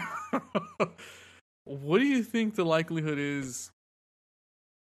thought. What do you think the likelihood is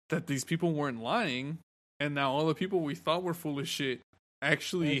that these people weren't lying, and now all the people we thought were full of shit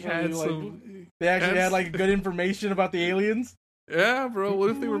actually had some... They actually had like good information about the aliens? Yeah, bro.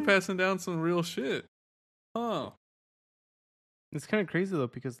 What if they were passing down some real shit? Huh. It's kind of crazy though,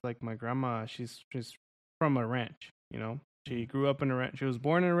 because like my grandma, she's from a ranch, She grew up in a ranch. She was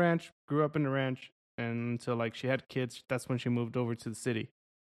born in a ranch, grew up in a ranch, and until like she had kids, that's when she moved over to the city.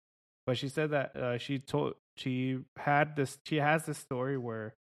 But she said that she has this story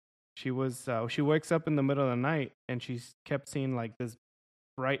where she wakes up in the middle of the night and she kept seeing like this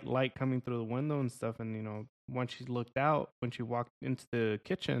bright light coming through the window and stuff, and once she looked out, when she walked into the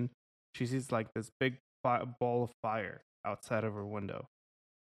kitchen, she sees like this big ball of fire outside of her window.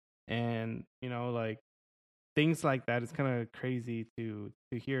 And like things like that is kind of crazy to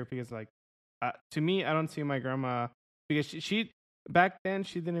hear, because like to me, I don't see my grandma, because she back then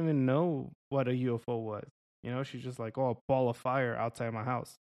she didn't even know what a UFO was. She's just like, oh, a ball of fire outside my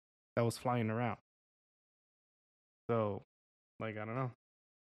house that was flying around. So like, I don't know.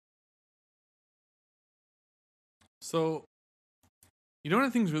 So what I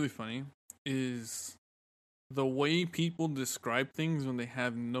think is really funny is the way people describe things when they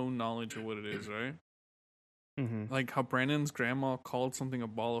have no knowledge of what it is, right? Mm-hmm. Like how Brandon's grandma called something a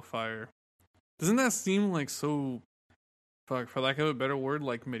ball of fire. Doesn't that seem like so, for lack of a better word,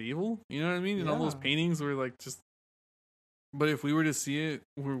 like medieval? You know what I mean? And all those paintings were like just... But if we were to see it,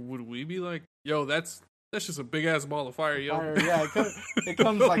 would we be like, yo, that's just a big ass ball of fire, yo? Yeah, it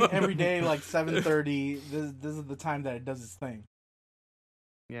comes like every day, like 7:30. This is the time that it does its thing.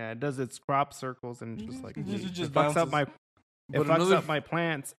 Yeah, it does its crop circles and just like it just fucks up my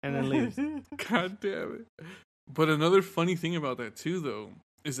plants and then leaves. God damn it! But another funny thing about that too, though,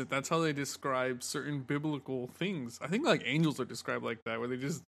 is that that's how they describe certain biblical things. I think like angels are described like that, where they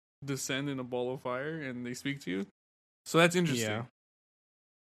just descend in a ball of fire and they speak to you. So that's interesting. Yeah.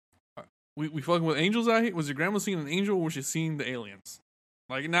 We fucking with angels out here. Was your grandma seeing an angel, or was she seeing the aliens?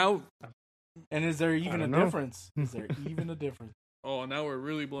 Like now, And is there even a don't know. difference? Is there even a difference? Oh, now we're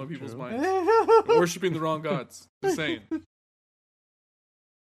really blowing people's True. minds. Worshipping the wrong gods. Just saying.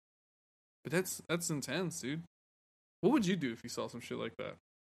 But that's intense, dude. What would you do if you saw some shit like that?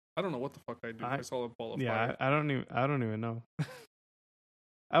 I don't know what the fuck I'd do if I saw a ball of Yeah, fire. I don't even know.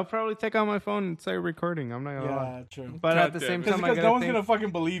 I'll probably take out my phone and start recording. I'm not gonna lie. Yeah, true. But God at the damn same it. time, I Because gotta no one's think, gonna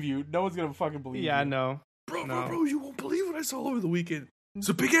fucking believe you. No one's gonna fucking believe you. yeah, no. Bro, No. you won't believe what I saw over the weekend. It's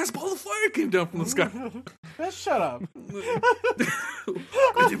a big ass ball of fire came down from the sky. Just shut up.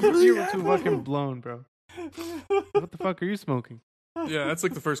 You were too fucking blown, bro. What the fuck are you smoking? Yeah, that's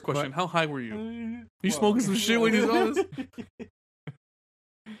like the first question. What? How high were you? You You smoking some shit when you saw this?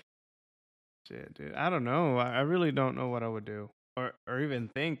 Shit, dude. I don't know. I really don't know what I would do or even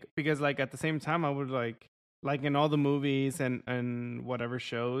think, because like at the same time I would like in all the movies and whatever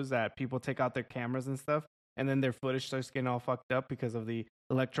shows that people take out their cameras and stuff, and then their footage starts getting all fucked up because of the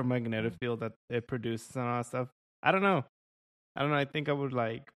electromagnetic field that it produces and all that stuff. I don't know. I think I would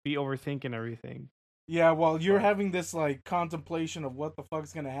like be overthinking everything. Yeah, well, you're having this like contemplation of what the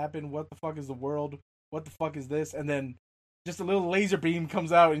fuck's gonna happen, what the fuck is the world, what the fuck is this, and then just a little laser beam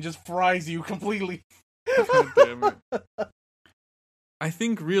comes out and just fries you completely. God damn it. I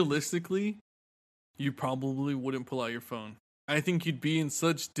think realistically, you probably wouldn't pull out your phone. I think you'd be in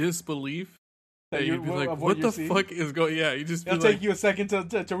such disbelief that you'd be like, of what you're the seeing. fuck is going? Yeah, you just be It'll like, take you a second to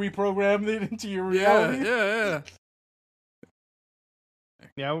reprogram it into your yeah, reality. yeah.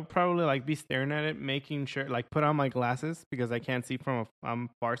 Yeah, I would probably like be staring at it, making sure like put on my glasses because I can't see from I'm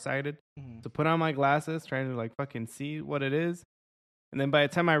farsighted. Mhm. So put on my glasses, trying to like fucking see what it is. And then by the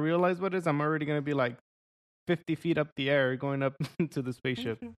time I realize what it is, I'm already gonna be like 50 feet up the air going up to the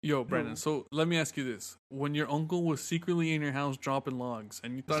spaceship. Yo, Brandon, so let me ask you this. When your uncle was secretly in your house dropping logs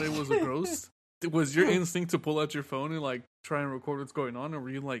and you thought it was a ghost, was your instinct to pull out your phone and like try and record what's going on? Or were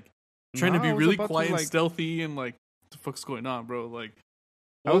you like trying No, to be I was really about to, quiet and like- stealthy and like, what the fuck's going on, bro? Like,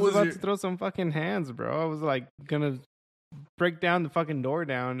 I what was about your- to throw some fucking hands, bro. I was like gonna break down the fucking door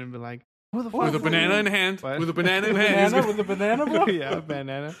down and be like, who the fuck? with a is banana it?" in hand, What? with a banana in hand. Banana with a banana, bro. Yeah,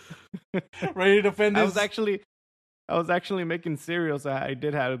 banana. Ready to defend I his... was actually making cereal, so I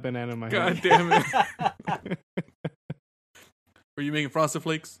did have a banana in my God hand. damn it. Were you making frosted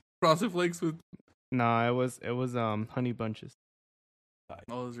flakes? Frosted flakes with... No, it was honey bunches.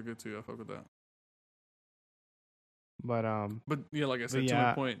 Oh, those are good too. I fuck with that. But But yeah, like I said, But to my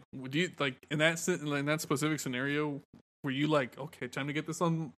yeah. point, would you like in that specific scenario, were you like, okay, time to get this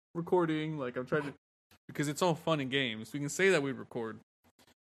on recording? Like I'm trying to, because it's all fun and games. We can say that we record,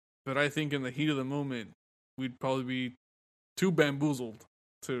 but I think in the heat of the moment, we'd probably be too bamboozled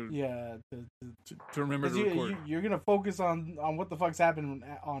to Yeah, to remember to record. you're gonna focus on what the fuck's happening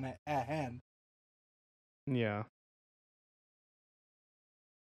at hand. yeah.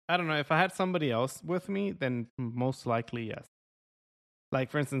 I don't know. If I had somebody else with me, then most likely yes. Like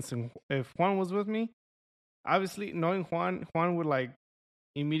for instance, if Juan was with me, obviously knowing Juan would like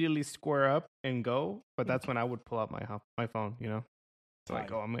immediately square up and go, but that's when I would pull out my phone, you know. So like,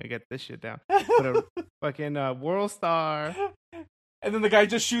 Fine. oh, I'm gonna get this shit down. Put a fucking World Star. And then the guy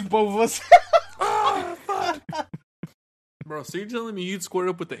just shoots both of us. Ah, fuck. Bro, so you're telling me you'd square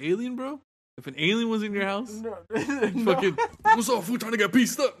up with the alien, bro? If an alien was in your house? No. Fucking, what's up, fool? Trying to get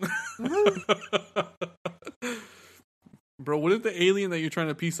pieced up. Bro, what if the alien that you're trying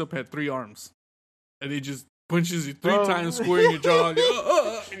to piece up had 3 arms? And he just punches you 3 Bro. times square in your jaw,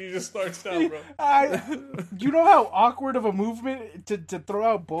 and he just starts down, bro. You know how awkward of a movement to throw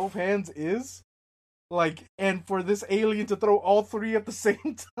out both hands is? Like, and for this alien to throw all 3 at the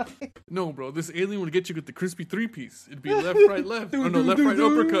same time? No, bro, this alien would get you with the crispy 3-piece. It'd be left, right, left. Oh, no, left, right,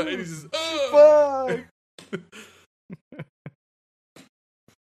 uppercut. And he's just, Fuck!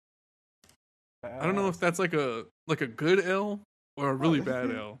 I don't know if that's like a good L or a really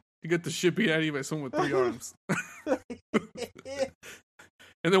bad L. You get the shit beat out of you by someone with 3 arms.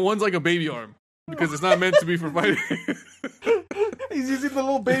 And then one's like a baby arm. Because it's not meant to be for fighting. He's using the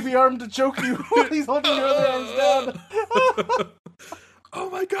little baby arm to choke you while he's holding your other arms down. Oh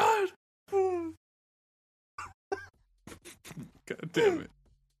my god! God damn it.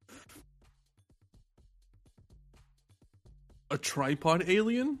 A tripod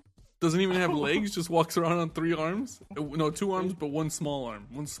alien? Doesn't even have legs, just walks around on 3 arms? No, 2 arms, but 1 small arm.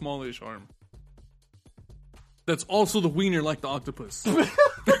 1 smallish arm. That's also the wiener like the octopus.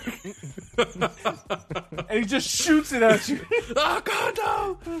 And he just shoots it at you. Oh god,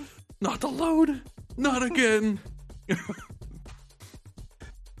 no! Not the load! Not again!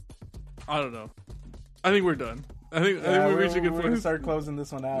 I don't know. I think we're done. I think we reached a good We're gonna point. start closing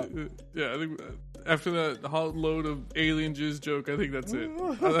this one out. Yeah, I think after that hot load of alien jizz joke, I think that's it.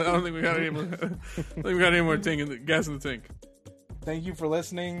 I don't think we got any more. I think we got any more gas in the tank. Thank you for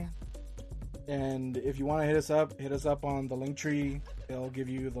listening. And if you want to hit us up on the link tree. It'll give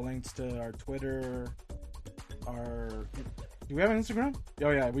you the links to our Twitter, do we have an Instagram?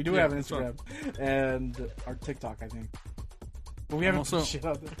 Oh yeah, we do have an Instagram, and our TikTok, I think. But we haven't also, shit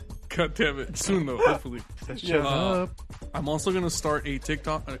out there. God damn it! Soon though, hopefully. Shut up. I'm also gonna start a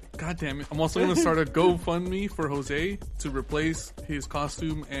TikTok. God damn it! I'm also gonna start a GoFundMe for Jose to replace his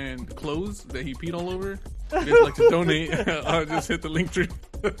costume and clothes that he peed all over. If you'd like to donate, I'll just hit the link tree.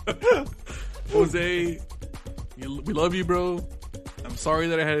 Jose, we love you, bro. I'm sorry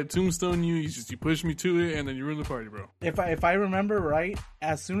that I had to tombstone you. You pushed me to it, and then you ruined the party, bro. If I remember right,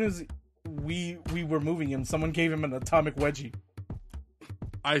 as soon as we were moving him, someone gave him an atomic wedgie.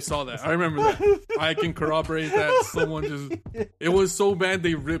 I saw that. I remember that. I can corroborate that. Someone just... It was so bad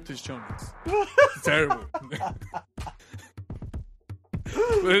they ripped his chonies. It's terrible.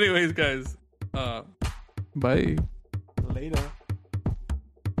 But anyways, guys. Bye. Later.